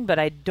amusing, but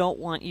I don't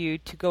want you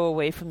to go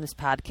away from this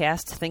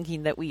podcast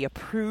thinking that we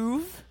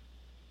approve.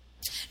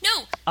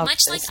 No,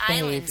 much like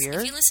Islands. Behavior.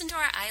 If you listen to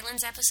our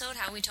Islands episode,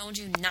 how we told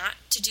you not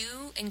to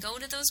do and go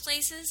to those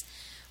places,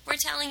 we're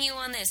telling you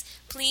on this.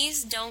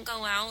 Please don't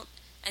go out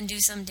and do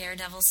some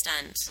daredevil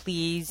stunt.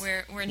 Please.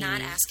 We're not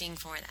asking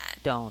for that.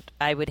 Don't.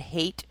 I would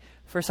hate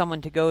for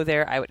someone to go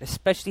there. I would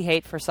especially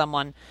hate for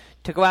someone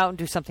to go out and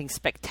do something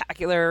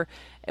spectacular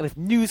with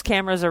news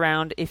cameras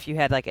around. If you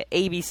had like an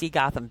ABC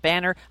Gotham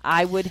banner,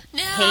 I would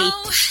hate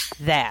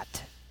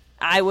that.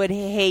 I would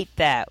hate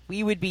that.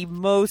 We would be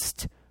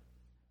most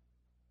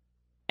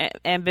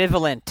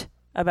ambivalent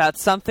about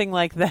something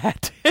like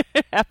that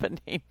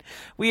happening.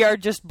 We are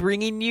just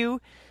bringing you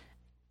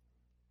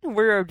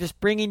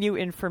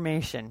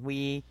information.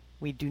 We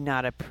do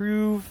not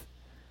approve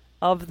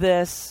of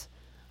this,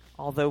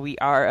 although we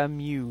are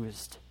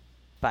amused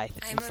by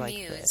things like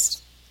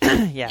this.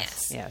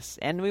 Yes.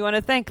 And we want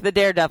to thank the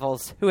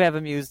daredevils who have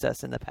amused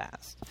us in the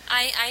past.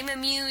 I'm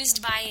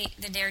amused by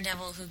the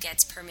daredevil who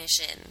gets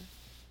permission.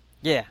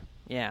 Yeah.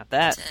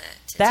 That to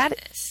do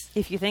this.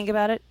 If you think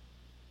about it,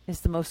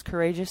 is the most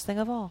courageous thing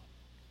of all.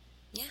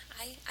 Yeah,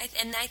 I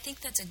think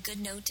that's a good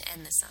note to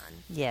end this on.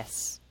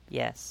 Yes.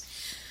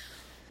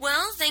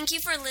 Well, thank you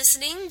for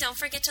listening. Don't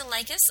forget to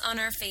like us on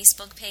our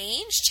Facebook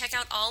page. Check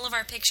out all of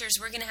our pictures.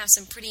 We're going to have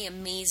some pretty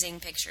amazing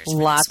pictures.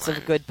 Lots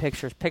of good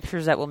pictures.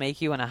 Pictures that will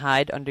make you want to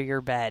hide under your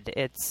bed.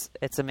 It's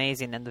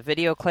amazing. And the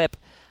video clip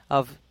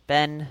of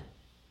Ben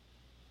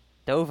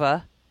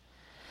Dova.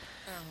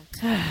 Oh,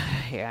 God.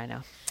 Yeah, I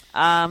know.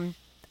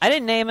 I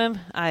didn't name him,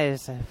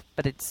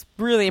 but it's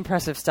really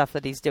impressive stuff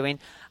that he's doing.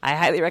 I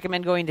highly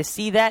recommend going to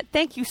see that.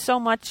 Thank you so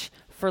much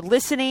for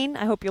listening.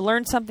 I hope you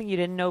learned something you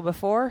didn't know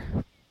before.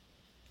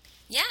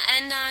 Yeah,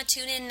 and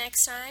tune in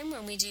next time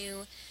when we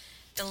do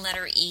the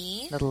letter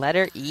E. The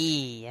letter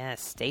E,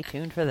 yes. Stay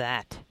tuned for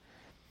that.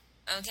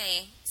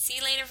 Okay, see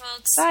you later,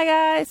 folks. Bye,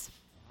 guys.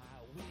 I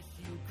wish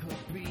you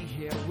could be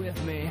here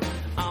with me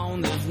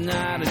on this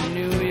night in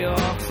New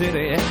York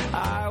City.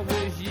 I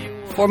wish you...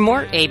 For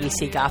more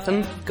ABC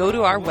Gotham, go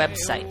to our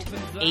website,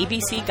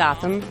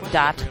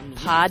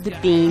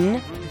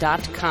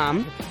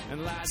 abcgotham.podbean.com.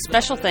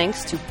 Special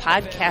thanks to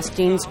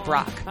Podcasting's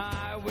Brock.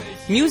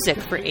 Music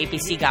for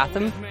ABC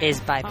Gotham is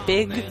by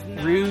Big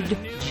Rude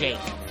Jake.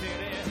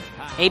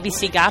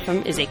 ABC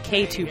Gotham is a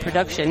K2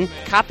 production,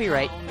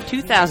 copyright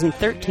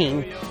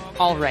 2013,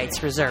 all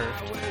rights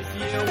reserved.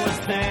 You were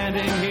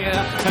standing here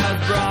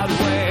as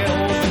Broadway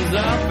opens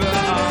up her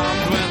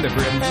arms when the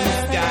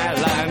crimson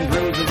skyline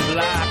bruises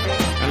black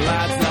and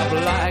lights up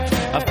like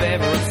a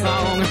favorite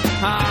song.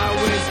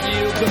 I wish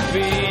you could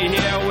be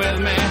here with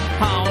me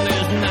on this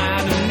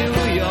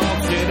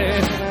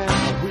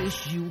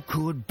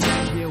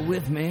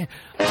me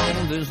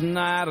on this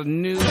night of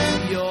New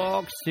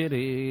York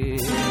City.